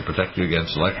electrolytes to protect you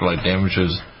against electrolyte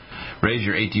damages, raise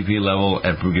your ATP level,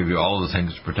 and give you all of the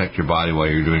things to protect your body while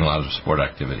you're doing a lot of sport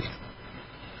activity.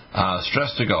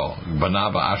 Stress to Go.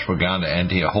 Banaba, ashwagandha,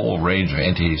 a whole range of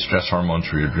anti-stress hormones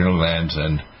for your adrenal glands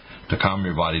and to calm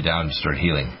your body down and start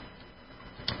healing.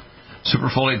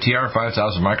 Superfolate TR,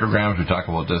 5,000 micrograms. We talk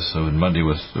about this on Monday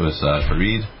with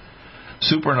Fareed.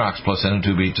 Supernox plus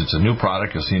N2 Beats. It's a new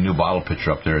product. You'll see a new bottle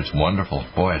picture up there. It's wonderful.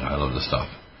 Boy, I love this stuff.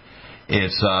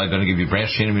 It's going to give you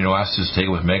branched chain amino acids to take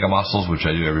with Mega Muscles, which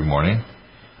I do every morning.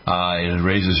 It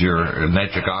raises your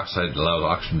nitric oxide, allows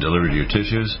oxygen delivery to your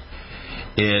tissues.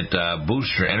 It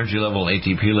boosts your energy level,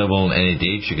 ATP level, and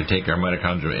NADH. You can take our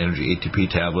mitochondrial energy ATP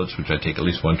tablets, which I take at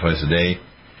least 1 twice a day.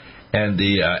 And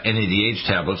the NADH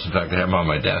tablets, in fact, I have them on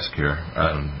my desk here.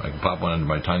 I can pop one under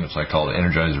my tongue. It's like called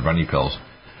Energizer Bunny Pills.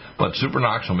 But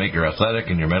Supernox will make your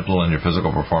athletic and your mental and your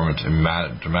physical performance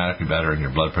dramatically better and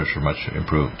your blood pressure much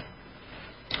improved.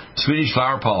 Swedish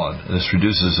flower pollen. This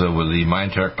reduces with the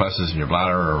myenteric pluses in your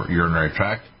bladder or urinary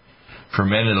tract. For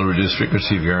men, it'll reduce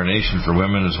frequency of urination. For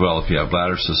women as well, if you have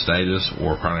bladder cystitis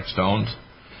or chronic stones.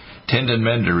 Tendon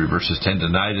Mender reverses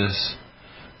tendinitis.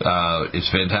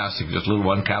 It's fantastic. Just a little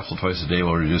 1 capsule twice a day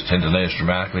will reduce tendinitis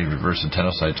dramatically, reverse the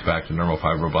tenocytes back to normal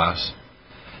fibroblasts.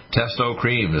 Testo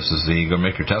Cream. This is going to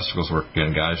make your testicles work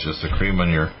again, guys. Just a cream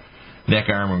on your neck,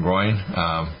 arm, and groin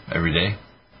every day.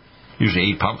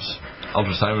 Usually 8 pumps.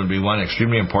 Ultrasound B1,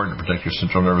 extremely important to protect your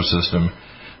central nervous system.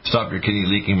 Stop your kidney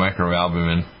leaking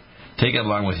microalbumin. Take it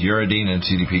along with uridine and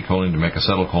CDP choline to make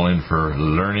acetylcholine for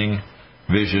learning,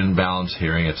 vision, balance,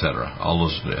 hearing, etc. All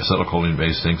those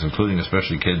acetylcholine-based things, including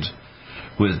especially kids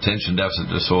with attention deficit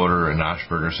disorder and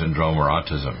Asperger's syndrome or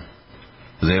autism,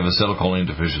 because they have acetylcholine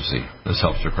deficiency. This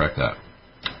helps to correct that.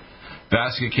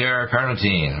 Vascular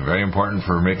carnitine, very important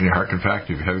for making your heart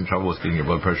contract. If you're having trouble with getting your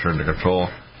blood pressure under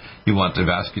control, you want the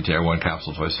Vascular 1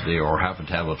 capsule twice a day or half a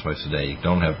tablet twice a day. You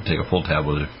don't have to take a full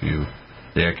tablet if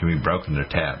they can be broken into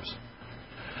tabs.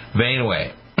 Vein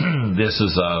Away. This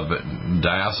is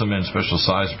diosmin, special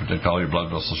size to protect all your blood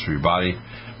vessels for your body.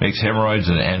 Makes hemorrhoids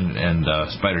and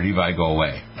spider nevi go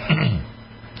away.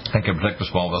 And can protect the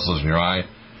small vessels in your eye,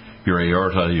 your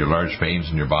aorta, your large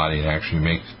veins in your body, and actually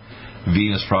makes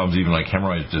venous problems, even like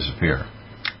hemorrhoids, disappear.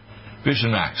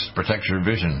 Vision Max protects your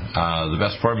vision. The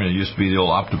best formula used to be the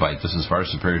old Optibite. This is far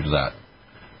superior to that.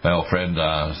 My old friend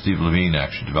Steve Levine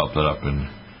actually developed it up in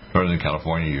Northern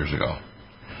California years ago.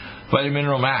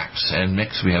 Vitamineral Max and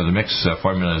Mix. We have the Mix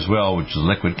formula as well, which is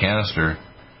liquid canister,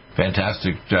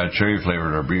 fantastic cherry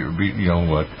flavored or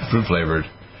fruit flavored.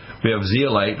 We have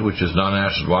Zeolite, which is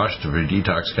non-acid wash to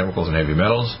detox chemicals and heavy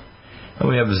metals, and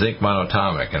we have the Zinc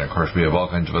Monoatomic, and of course we have all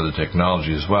kinds of other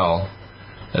technology as well.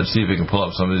 Let's see if we can pull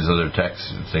up some of these other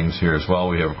things here as well.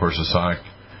 We have, of course, a sonic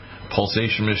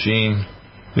pulsation machine.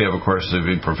 We have, of course, the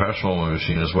big professional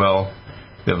machine as well.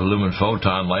 We have the Lumen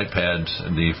Photon light pads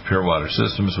and the pure water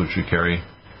systems, which we carry.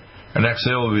 Our next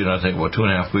sale will be, I think,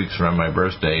 2.5 weeks around my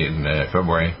birthday in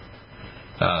February.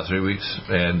 3 weeks.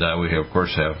 And we, of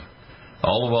course, have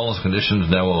all the wellness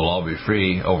conditions now will all be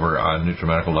free over on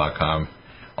NutriMedical.com.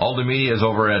 All the media is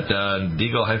over at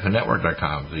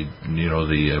Deagle-Network.com. The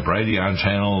Brighteon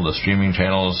channel, the streaming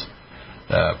channels,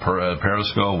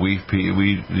 Periscope,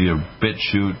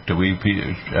 BitChute,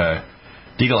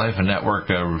 Deagle-Network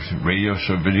radio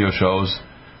show, video shows.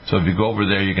 So if you go over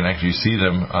there, you can actually see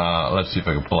them. Let's see if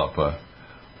I can pull up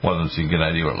one of them so you can get an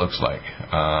idea what it looks like.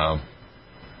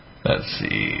 Let's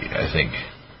see, I think.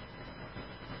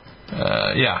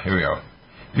 Here we go.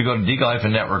 If you go to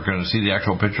Deagle-Network, you're going to see the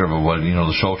actual picture of what,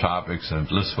 the show topics and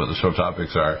list what the show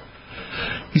topics are.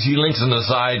 You see links on the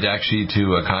side actually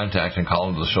to contact and call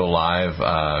into the show live.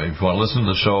 If you want to listen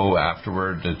to the show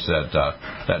afterward, it's at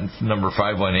that number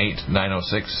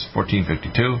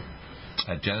 518-906-1452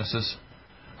 at Genesis.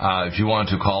 If you want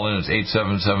to call in, it's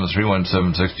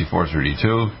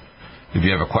 877-317-6432. If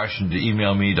you have a question, to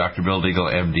email me,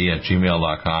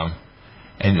 drbilldeaglemd@gmail.com.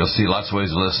 And you'll see lots of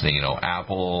ways of listening,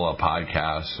 Apple,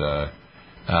 podcasts,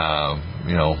 all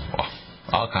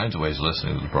kinds of ways of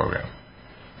listening to the program.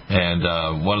 And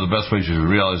one of the best ways you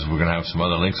realize is we're going to have some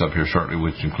other links up here shortly,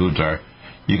 which includes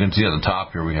you can see at the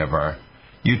top here we have our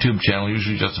YouTube channel,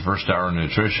 usually just the first hour of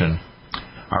nutrition,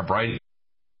 our Bright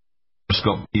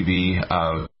Scope TV,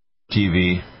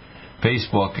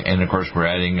 Facebook, and of course we're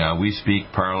adding We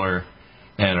Speak, Parler,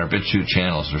 and our BitChute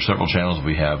channels. There are several channels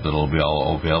we have that will be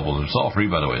all available. It's all free,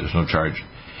 by the way. There's no charge.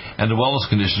 And the wellness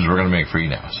conditions we're going to make free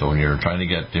now. So when you're trying to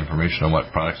get information on what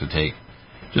products to take,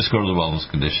 just go to the wellness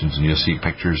conditions and you'll see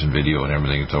pictures and video and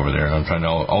everything that's over there. And I'm trying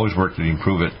to always work to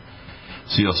improve it.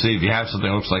 So you'll see if you have something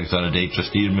that looks like it's out of date,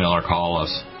 just email or call us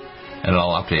and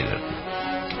I'll update it.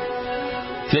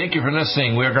 Thank you for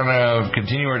listening. We're going to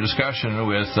continue our discussion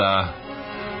with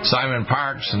Simon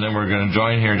Parks, and then we're going to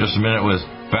join here in just a minute with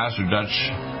Pastor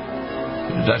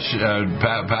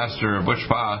Pastor Butch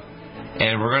Pa,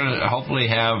 and we're going to hopefully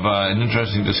have an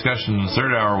interesting discussion in the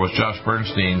third hour with Josh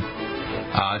Bernstein.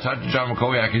 I talked to John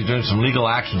McCoyak. He's doing some legal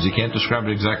actions. He can't describe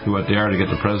exactly what they are to get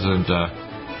the president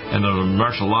and the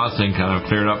martial law thing kind of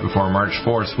cleared up before March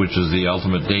 4th, which is the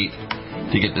ultimate date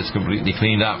to get this completely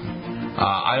cleaned up.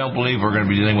 I don't believe we're going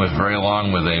to be dealing with very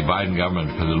long with a Biden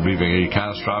government because it'll be very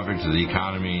catastrophic to the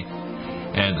economy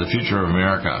and the future of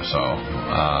America. So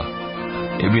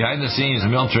behind the scenes,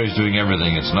 the military is doing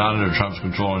everything. It's not under Trump's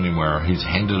control anymore. He's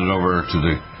handed it over to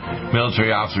the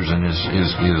military officers and his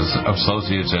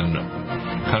associates and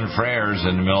confreres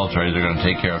in the military. They're going to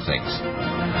take care of things.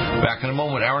 Back in a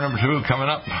moment. Hour number 2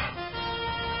 coming up.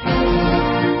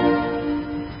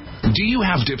 Do you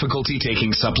have difficulty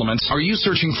taking supplements? Are you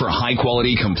searching for a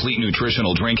high-quality, complete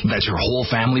nutritional drink that your whole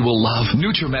family will love?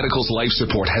 NutriMedical's Life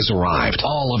Support has arrived.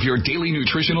 All of your daily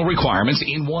nutritional requirements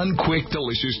in one quick,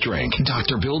 delicious drink.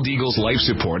 Dr. Bill Deagle's Life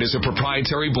Support is a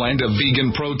proprietary blend of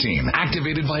vegan protein,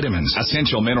 activated vitamins,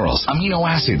 essential minerals, amino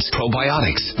acids,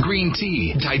 probiotics, green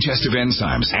tea, digestive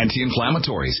enzymes,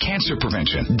 anti-inflammatories, cancer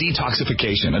prevention,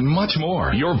 detoxification, and much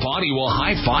more. Your body will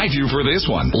high-five you for this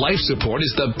one. Life Support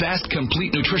is the best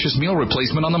complete nutritious meal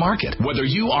replacement on the market. Whether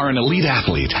you are an elite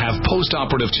athlete, have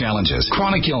post-operative challenges,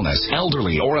 chronic illness,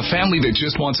 elderly, or a family that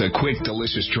just wants a quick,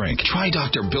 delicious drink, try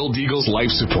Dr. Bill Deagle's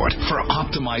Life Support for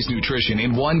optimized nutrition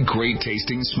in one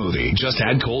great-tasting smoothie. Just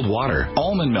add cold water,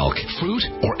 almond milk, fruit,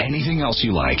 or anything else you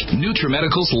like.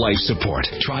 NutriMedical's Life Support.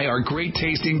 Try our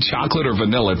great-tasting chocolate or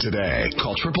vanilla today.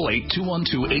 Call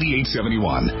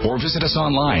 888-212-8871 or visit us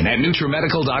online at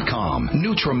NutriMedical.com.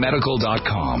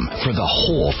 NutriMedical.com for the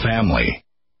whole family.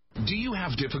 Do you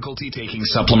have difficulty taking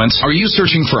supplements? Are you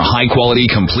searching for a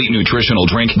high-quality, complete nutritional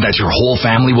drink that your whole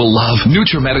family will love?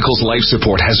 NutriMedical's Life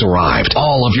Support has arrived.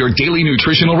 All of your daily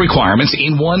nutritional requirements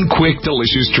in one quick,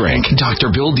 delicious drink.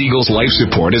 Dr. Bill Deagle's Life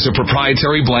Support is a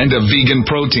proprietary blend of vegan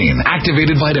protein,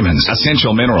 activated vitamins,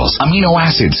 essential minerals, amino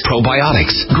acids,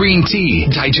 probiotics, green tea,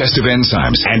 digestive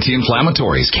enzymes,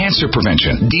 anti-inflammatories, cancer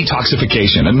prevention,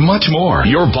 detoxification, and much more.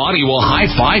 Your body will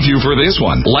high-five you for this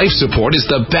one. Life Support is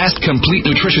the best complete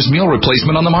nutritious meal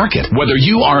replacement on the market. Whether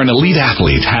you are an elite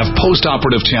athlete, have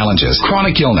post-operative challenges,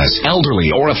 chronic illness, elderly,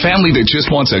 or a family that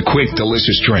just wants a quick,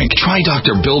 delicious drink, try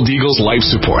Dr. Bill Deagle's Life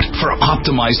Support for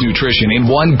optimized nutrition in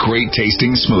one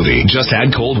great-tasting smoothie. Just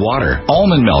add cold water,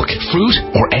 almond milk, fruit,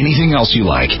 or anything else you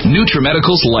like.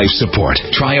 NutriMedical's Life Support.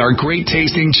 Try our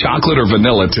great-tasting chocolate or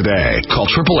vanilla today. Call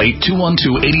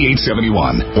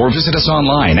 888-212-8871 or visit us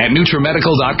online at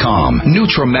NutriMedical.com.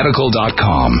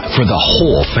 NutriMedical.com for the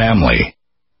whole family.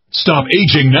 Stop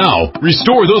aging now.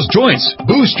 Restore those joints.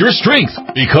 Boost your strength.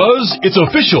 Because it's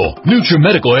official.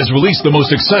 NutriMedical has released the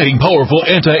most exciting, powerful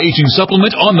anti-aging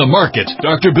supplement on the market.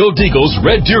 Dr. Bill Deagle's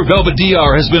Red Deer Velvet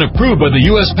DR has been approved by the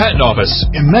U.S. Patent Office.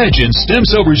 Imagine stem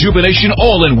cell rejuvenation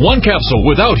all in one capsule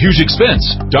without huge expense.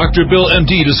 Dr. Bill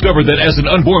MD discovered that as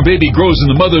an unborn baby grows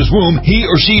in the mother's womb, he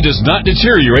or she does not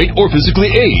deteriorate or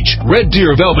physically age. Red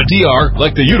Deer Velvet DR,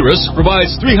 like the uterus,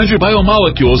 provides 300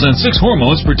 biomolecules and 6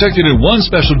 hormones protected in one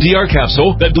special DR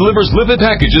capsule that delivers lipid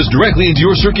packages directly into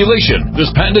your circulation. This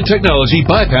patented technology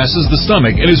bypasses the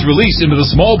stomach and is released into the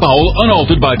small bowel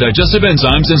unaltered by digestive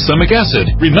enzymes and stomach acid.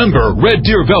 Remember, Red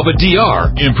Deer Velvet DR.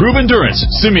 Improve endurance,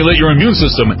 stimulate your immune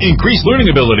system, increase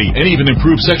learning ability, and even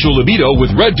improve sexual libido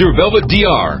with Red Deer Velvet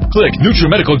DR. Click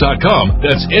NutriMedical.com,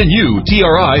 that's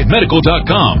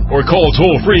NutriMedical.com, or call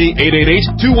toll-free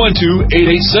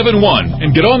 888-212-8871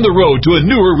 and get on the road to a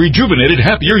newer, rejuvenated,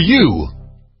 happier you.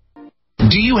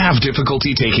 Do you have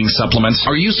difficulty taking supplements?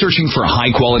 Are you searching for a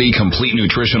high-quality, complete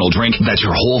nutritional drink that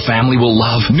your whole family will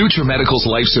love? NutriMedical's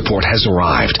Life Support has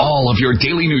arrived. All of your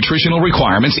daily nutritional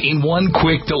requirements in one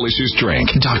quick, delicious drink.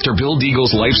 Dr. Bill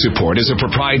Deagle's Life Support is a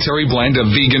proprietary blend of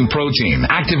vegan protein,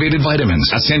 activated vitamins,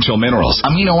 essential minerals,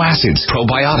 amino acids,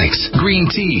 probiotics, green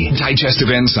tea,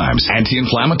 digestive enzymes,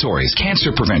 anti-inflammatories,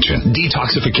 cancer prevention,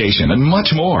 detoxification, and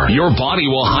much more. Your body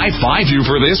will high-five you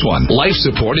for this one. Life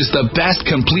Support is the best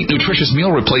complete nutritious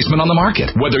meal replacement on the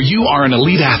market. Whether you are an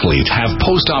elite athlete, have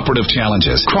post-operative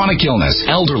challenges, chronic illness,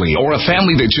 elderly, or a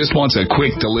family that just wants a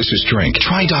quick, delicious drink,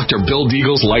 try Dr. Bill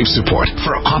Deagle's Life Support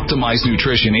for optimized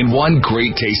nutrition in one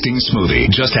great tasting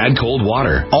smoothie. Just add cold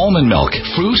water, almond milk,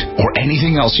 fruit, or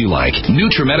anything else you like.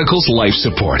 NutriMedical's Life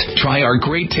Support. Try our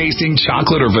great tasting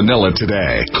chocolate or vanilla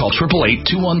today. Call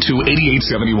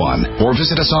 888-212-8871 or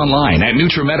visit us online at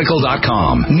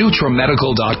NutriMedical.com.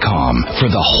 NutriMedical.com for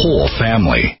the whole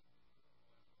family.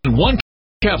 One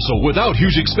capsule without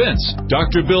huge expense.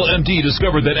 Dr. Bill MD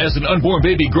discovered that as an unborn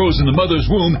baby grows in the mother's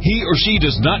womb, he or she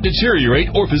does not deteriorate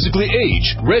or physically age.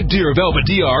 Red Deer Velvet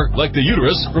DR, like the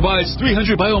uterus, provides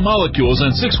 300 biomolecules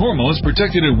and 6 hormones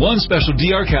protected in one special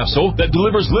DR capsule that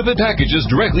delivers lipid packages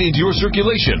directly into your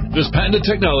circulation. This patented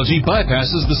technology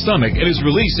bypasses the stomach and is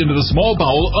released into the small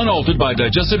bowel unaltered by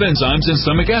digestive enzymes and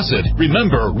stomach acid.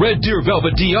 Remember, Red Deer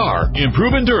Velvet DR.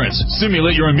 Improve endurance,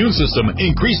 stimulate your immune system,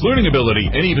 increase learning ability,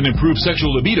 and even improve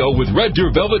sexual libido with Red Deer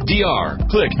Velvet DR.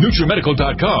 Click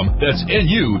NutriMedical.com, that's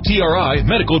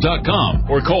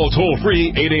NutriMedical.com, or call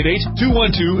toll-free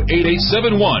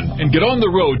 888-212-8871 and get on the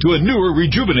road to a newer,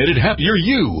 rejuvenated, happier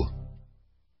you.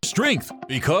 Strength,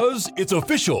 because it's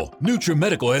official.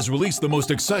 NutriMedical has released the most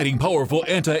exciting, powerful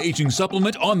anti-aging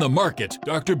supplement on the market.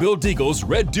 Dr. Bill Deagle's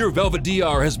Red Deer Velvet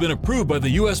DR has been approved by the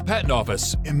U.S. Patent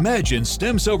Office. Imagine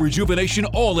stem cell rejuvenation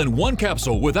all in one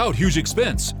capsule without huge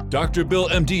expense. Dr. Bill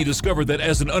MD discovered that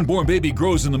as an unborn baby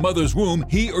grows in the mother's womb,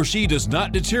 he or she does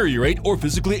not deteriorate or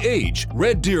physically age.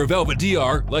 Red Deer Velvet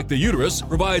DR, like the uterus,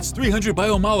 provides 300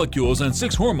 biomolecules and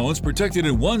 6 hormones protected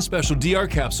in one special DR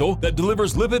capsule that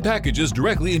delivers lipid packages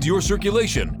directly into your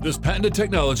circulation. This patented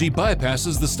technology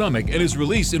bypasses the stomach and is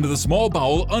released into the small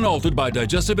bowel unaltered by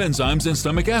digestive enzymes and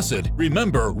stomach acid.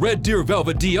 Remember, Red Deer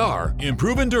Velvet DR.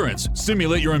 Improve endurance,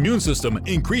 stimulate your immune system,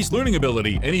 increase learning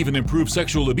ability, and even improve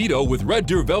sexual libido with Red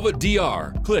Deer Velvet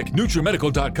DR. Click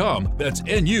NutriMedical.com, that's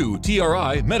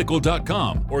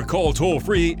NutriMedical.com, or call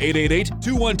toll-free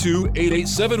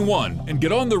 888-212-8871 and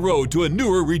get on the road to a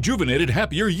newer, rejuvenated,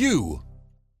 happier you.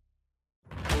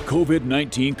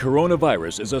 COVID-19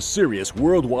 coronavirus is a serious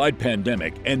worldwide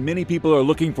pandemic, and many people are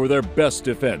looking for their best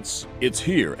defense. It's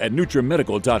here at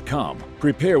NutriMedical.com.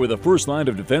 Prepare with a first line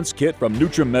of defense kit from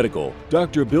NutriMedical.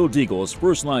 Dr. Bill Deagle's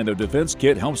first line of defense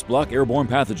kit helps block airborne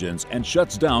pathogens and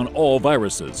shuts down all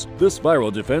viruses. This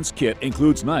viral defense kit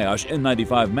includes NIOSH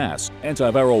N95 mask,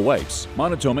 antiviral wipes,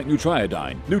 monatomic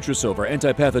nutriodine, Nutrisilver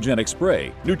antipathogenic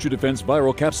spray, NutriDefense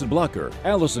viral capsid blocker,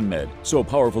 Allison Med, so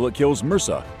powerful it kills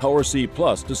MRSA, Power C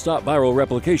Plus to stop viral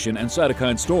replication and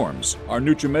cytokine storms. Our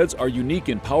NutriMeds are unique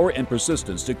in power and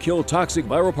persistence to kill toxic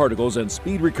viral particles and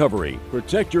speed recovery.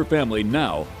 Protect your family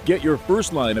now. Get your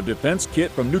first line of defense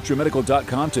kit from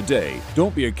NutriMedical.com today.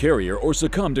 Don't be a carrier or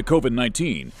succumb to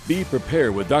COVID-19. Be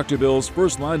prepared with Dr. Bill's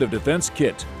first line of defense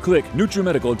kit. Click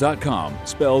NutriMedical.com,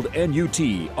 spelled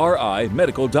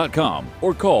NutriMedical.com,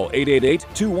 or call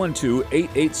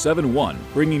 888-212-8871,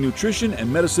 bringing nutrition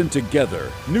and medicine together.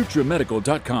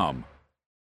 NutriMedical.com.